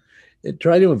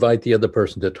 Try to invite the other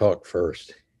person to talk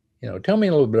first. Tell me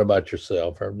a little bit about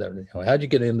yourself, or how'd you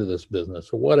get into this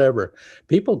business, or whatever.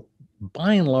 People,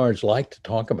 by and large, like to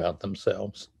talk about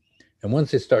themselves, and once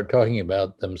they start talking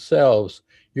about themselves,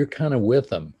 you're kind of with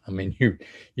them. I mean,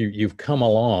 you've come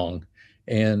along,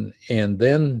 and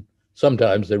then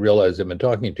sometimes they realize they've been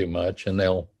talking too much, and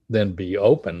they'll then be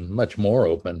open, much more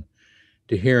open,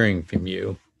 to hearing from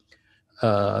you.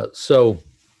 So,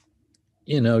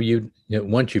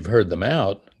 once you've heard them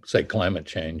out, say climate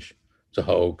change, it's a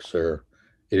hoax, or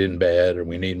it isn't bad, or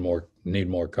we need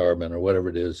more carbon, or whatever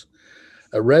it is,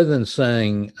 rather than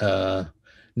saying,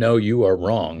 no, you are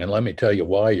wrong, and let me tell you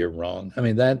why you're wrong. I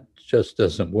mean, that just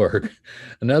doesn't work.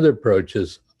 Another approach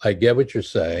is, I get what you're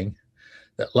saying.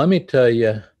 Let me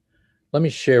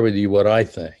share with you what I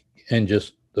think, and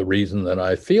just the reason that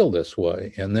I feel this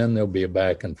way. And then there'll be a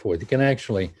back and forth. You can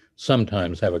actually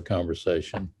sometimes have a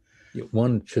conversation.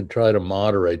 One should try to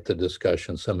moderate the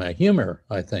discussion somehow. Humor,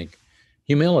 I think,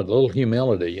 a little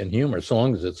humility and humor, so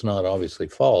long as it's not obviously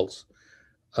false,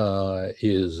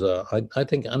 is, I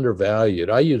think, undervalued.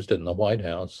 I used it in the White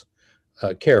House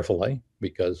carefully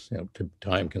because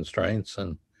time constraints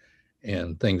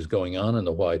and things going on in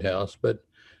the White House, but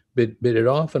it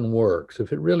often works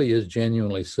if it really is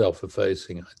genuinely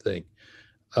self-effacing, I think.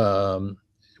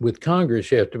 With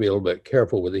Congress, you have to be a little bit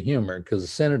careful with the humor, because the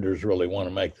senators really want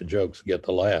to make the jokes and get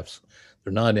the laughs.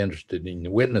 They're not interested in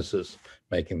the witnesses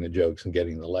making the jokes and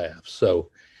getting the laughs. So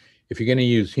if you're going to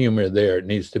use humor there, it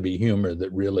needs to be humor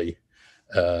that really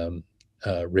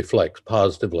reflects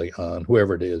positively on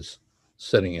whoever it is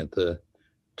sitting at the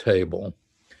table.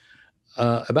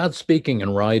 About speaking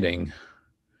and writing,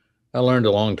 I learned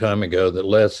a long time ago that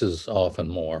less is often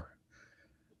more.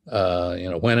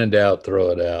 When in doubt,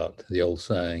 throw it out, the old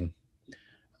saying.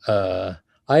 I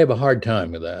have a hard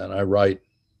time with that.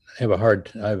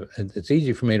 It's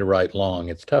easy for me to write long.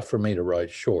 It's tough for me to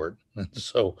write short.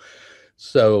 So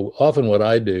often what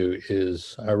I do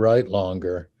is I write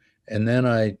longer, and then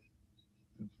I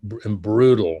am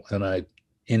brutal and I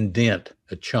indent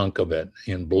a chunk of it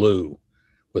in blue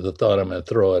with the thought I'm going to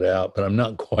throw it out, but I'm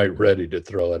not quite ready to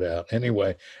throw it out.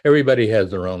 Anyway, everybody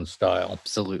has their own style.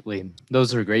 Absolutely.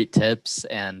 Those are great tips,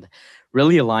 and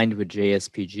really aligned with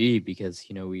JSPG, because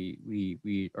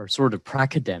we are sort of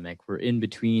pracademic. We're in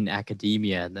between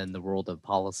academia and then the world of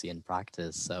policy and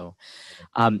practice. So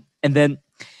and then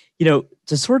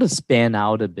to sort of span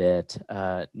out a bit,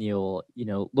 Neil,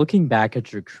 looking back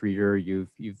at your career, you've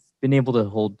been able to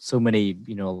hold so many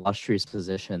illustrious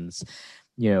positions.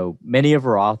 many of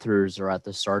our authors are at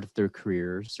the start of their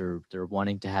careers, or they're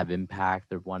wanting to have impact,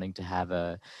 they're wanting to have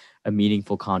a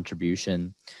meaningful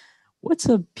contribution. What's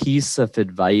a piece of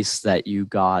advice that you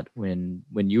got when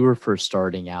you were first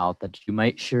starting out that you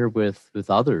might share with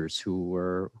others who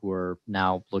are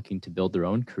now looking to build their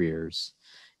own careers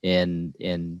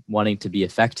in wanting to be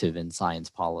effective in science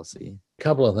policy? A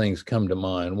couple of things come to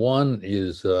mind. One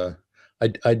is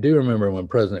I do remember when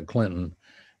President Clinton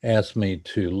asked me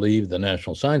to leave the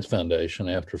National Science Foundation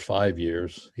after 5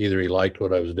 years. Either he liked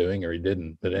what I was doing or he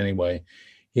didn't. But anyway,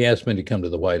 he asked me to come to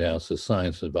the White House as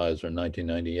science advisor in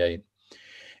 1998.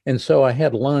 And so I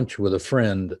had lunch with a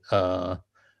friend, a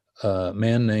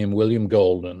man named William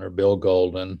Golden, or Bill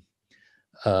Golden,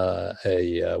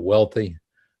 a wealthy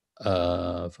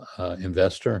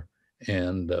investor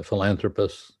and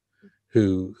philanthropist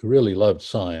who really loved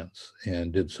science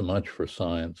and did so much for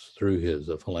science through his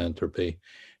philanthropy,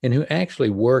 and who actually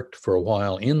worked for a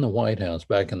while in the White House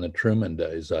back in the Truman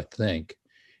days, I think,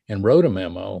 and wrote a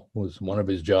memo. Was one of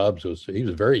his jobs was, he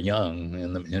was very young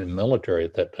in the military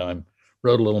at that time,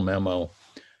 wrote a little memo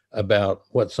about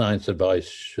what science advice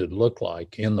should look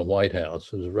like in the White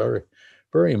House. It was a very,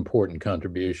 very important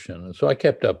contribution. And so I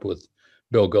kept up with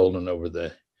Bill Golden over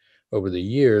the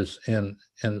years. And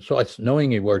so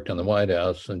knowing he worked in the White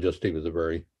House and just he was a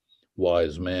very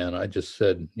wise man, I just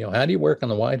said, how do you work in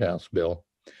the White House, Bill?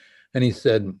 And he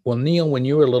said, well, Neil, when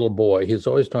you were a little boy, he's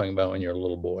always talking about when you're a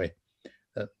little boy.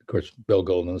 Of course, Bill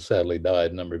Golden sadly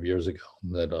died a number of years ago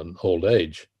at an old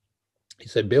age. He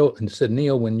said,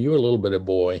 Neil, when you were a little bit of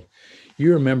boy,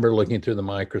 you remember looking through the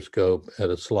microscope at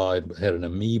a slide that had an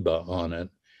amoeba on it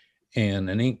and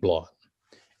an ink blot.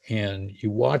 And you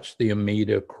watched the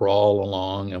amoeba crawl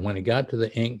along, and when he got to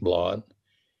the ink blot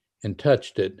and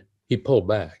touched it, he pulled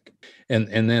back. And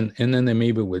then the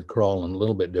amoeba would crawl in a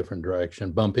little bit different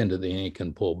direction, bump into the ink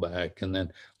and pull back, and then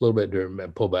a little bit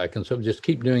different, pull back. And so just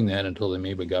keep doing that until the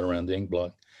amoeba got around the ink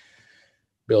blot.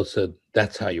 Bill said,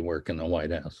 that's how you work in the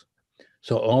White House.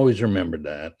 So always remember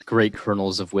that. Great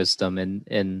kernels of wisdom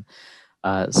in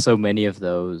so many of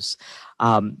those.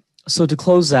 So to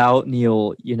close out,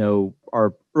 Neil,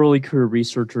 our early career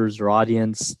researchers or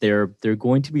audience, they're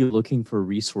going to be looking for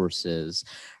resources,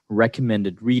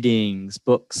 recommended readings,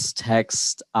 books,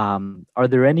 text. Are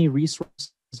there any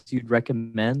resources you'd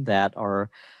recommend that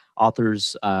our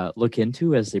authors look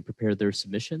into as they prepare their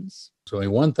submissions? So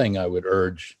one thing I would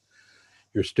urge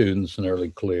your students and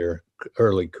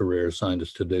early career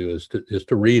scientists to do is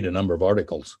to read a number of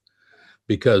articles,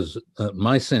 because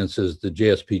my sense is the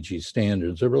JSPG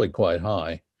standards are really quite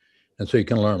high. And so you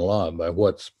can learn a lot by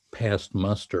what's passed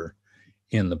muster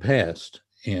in the past.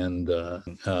 And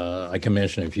I can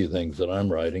mention a few things that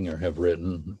I'm writing or have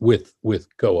written with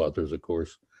co-authors, of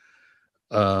course.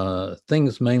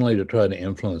 Things mainly to try to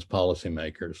influence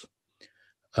policymakers.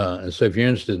 And so if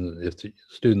the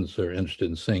students are interested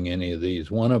in seeing any of these,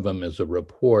 one of them is a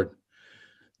report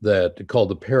called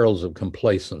The Perils of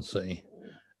Complacency,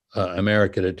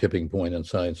 America at a Tipping Point in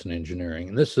Science and Engineering.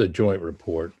 And this is a joint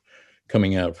report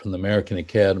coming out from the American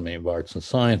Academy of Arts and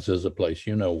Sciences, a place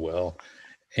you know well,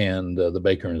 and the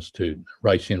Baker Institute,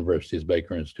 Rice University's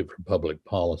Baker Institute for Public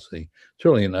Policy. It's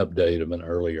really an update of an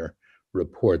earlier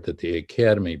report that the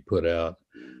Academy put out.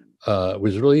 It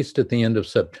was released at the end of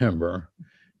September,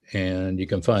 and you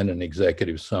can find an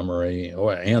executive summary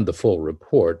and the full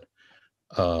report.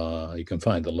 You can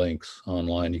find the links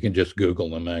online. You can just Google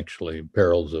them, actually,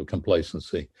 Perils of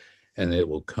Complacency, and it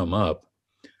will come up.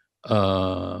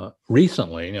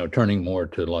 Recently, turning more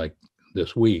to like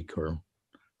this week or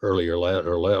earlier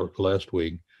last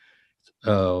week,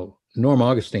 Norm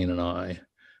Augustine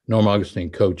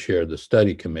co-chaired the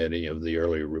study committee of the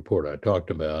earlier report I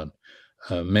talked about.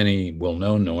 Many will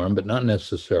know Norm, but not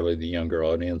necessarily the younger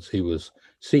audience. He was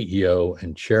CEO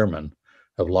and chairman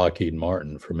of Lockheed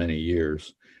Martin for many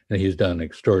years, and he's done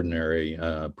extraordinary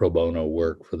pro bono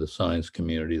work for the science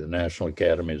community, the National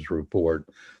Academy's report,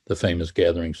 the famous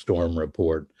Gathering Storm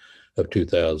report of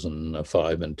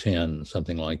 2005 and 10,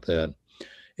 something like that.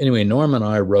 Anyway, Norm and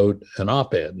I wrote an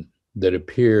op-ed that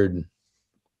appeared,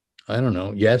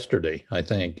 yesterday, I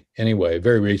think, anyway,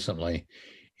 very recently,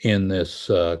 in this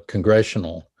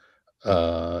congressional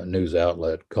news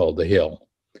outlet called The Hill.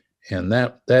 And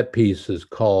that piece is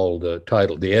called,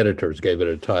 titled, the editors gave it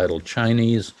a title,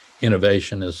 Chinese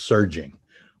Innovation is Surging.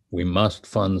 We must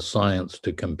fund science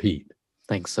to compete.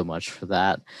 Thanks so much for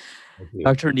that.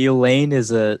 Dr. Neil Lane is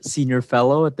a senior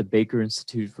fellow at the Baker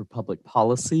Institute for Public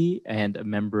Policy and a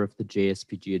member of the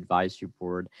JSPG Advisory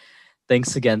Board.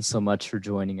 Thanks again so much for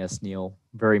joining us, Neil.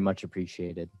 Very much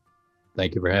appreciated.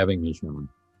 Thank you for having me, Sean.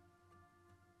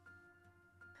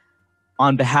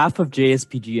 On behalf of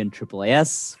JSPG and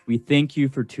AAAS, we thank you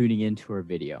for tuning into our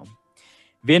video.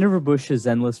 Vannevar Bush's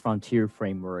Endless Frontier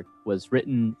framework was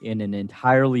written in an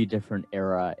entirely different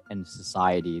era and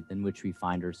society than which we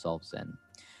find ourselves in.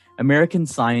 American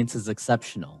science is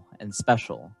exceptional and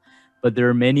special, but there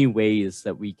are many ways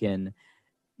that we can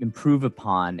improve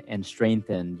upon and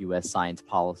strengthen U.S. science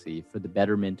policy for the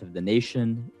betterment of the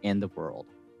nation and the world.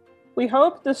 We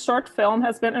hope this short film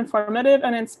has been informative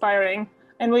and inspiring,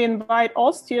 and we invite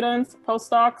all students,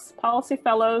 postdocs, policy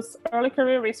fellows, early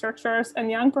career researchers, and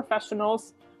young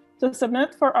professionals to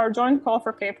submit for our joint call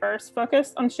for papers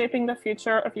focused on shaping the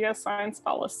future of U.S. science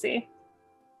policy.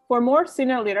 For more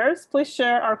senior leaders, please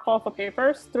share our call for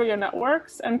papers through your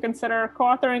networks and consider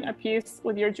co-authoring a piece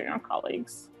with your junior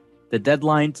colleagues. The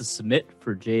deadline to submit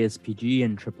for JSPG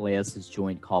and AAAS's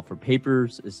joint call for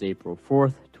papers is April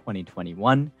 4th,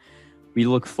 2021. We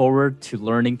look forward to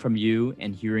learning from you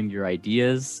and hearing your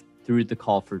ideas through the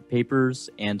call for papers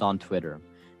and on Twitter.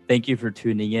 Thank you for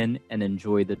tuning in and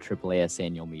enjoy the AAAS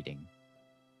annual meeting.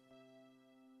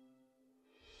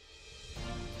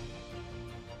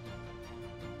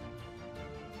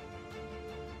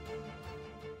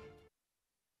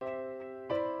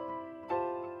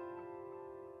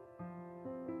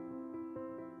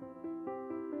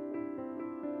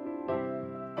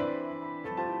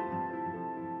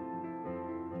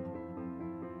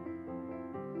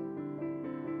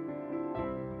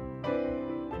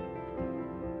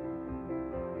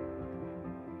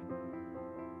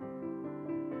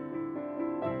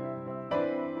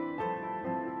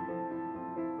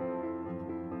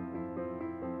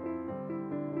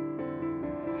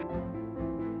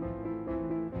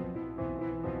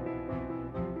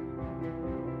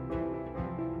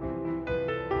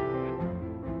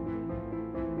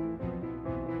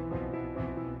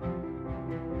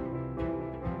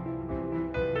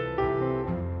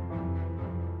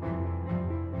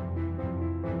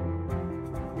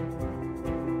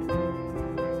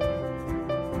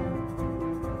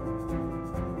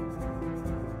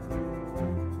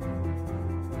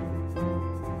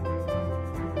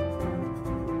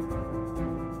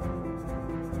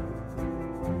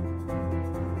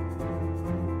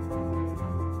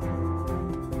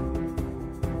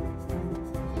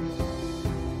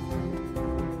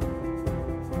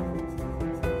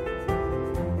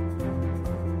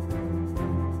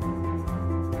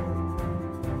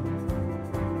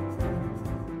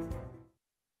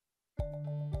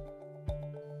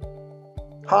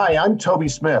 Hi, I'm Toby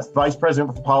Smith, Vice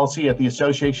President for Policy at the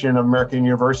Association of American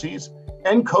Universities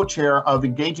and co-chair of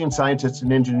Engaging Scientists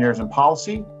and Engineers in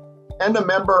Policy, and a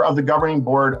member of the governing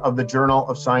board of the Journal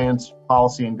of Science,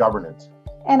 Policy, and Governance.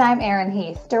 And I'm Erin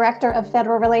Heath, Director of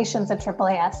Federal Relations at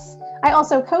AAAS. I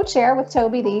also co-chair with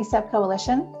Toby the ESEP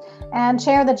Coalition and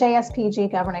chair the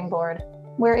JSPG Governing Board.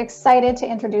 We're excited to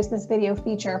introduce this video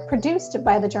feature produced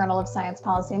by the Journal of Science,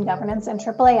 Policy, and Governance and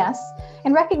AAAS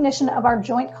in recognition of our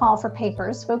joint call for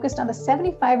papers focused on the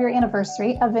 75-year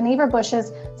anniversary of Vannevar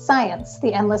Bush's Science,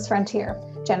 the Endless Frontier,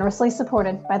 generously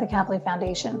supported by the Copley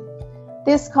Foundation.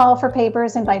 This call for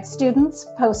papers invites students,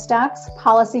 postdocs,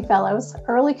 policy fellows,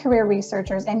 early career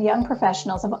researchers, and young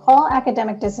professionals of all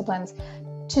academic disciplines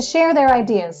to share their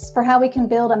ideas for how we can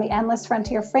build on the Endless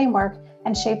Frontier framework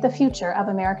and shape the future of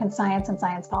American science and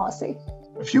science policy.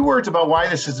 A few words about why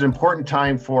this is an important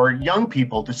time for young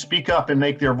people to speak up and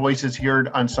make their voices heard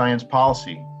on science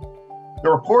policy. The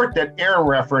report that Erin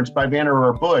referenced by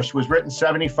Vannevar Bush was written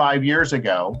 75 years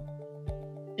ago.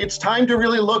 It's time to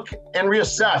really look and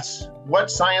reassess what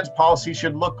science policy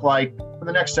should look like for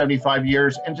the next 75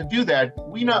 years. And to do that,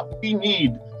 we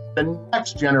need the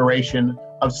next generation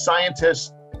of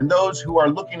scientists and those who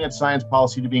are looking at science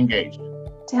policy to be engaged.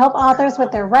 To help authors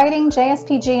with their writing,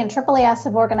 JSPG and AAAS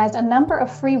have organized a number of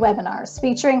free webinars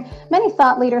featuring many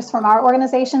thought leaders from our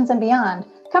organizations and beyond,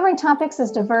 covering topics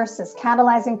as diverse as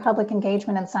catalyzing public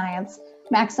engagement in science,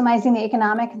 maximizing the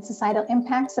economic and societal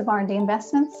impacts of R&D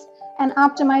investments, and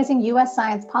optimizing U.S.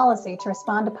 science policy to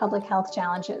respond to public health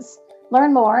challenges.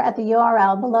 Learn more at the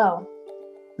URL below.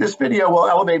 This video will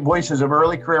elevate voices of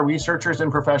early career researchers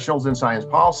and professionals in science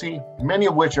policy, many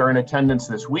of which are in attendance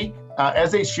this week,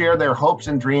 as they share their hopes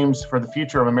and dreams for the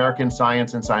future of American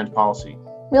science and science policy.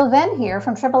 We'll then hear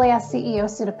from AAAS CEO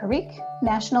Sudha Parikh,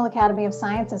 National Academy of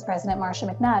Sciences President Marcia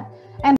McNutt, and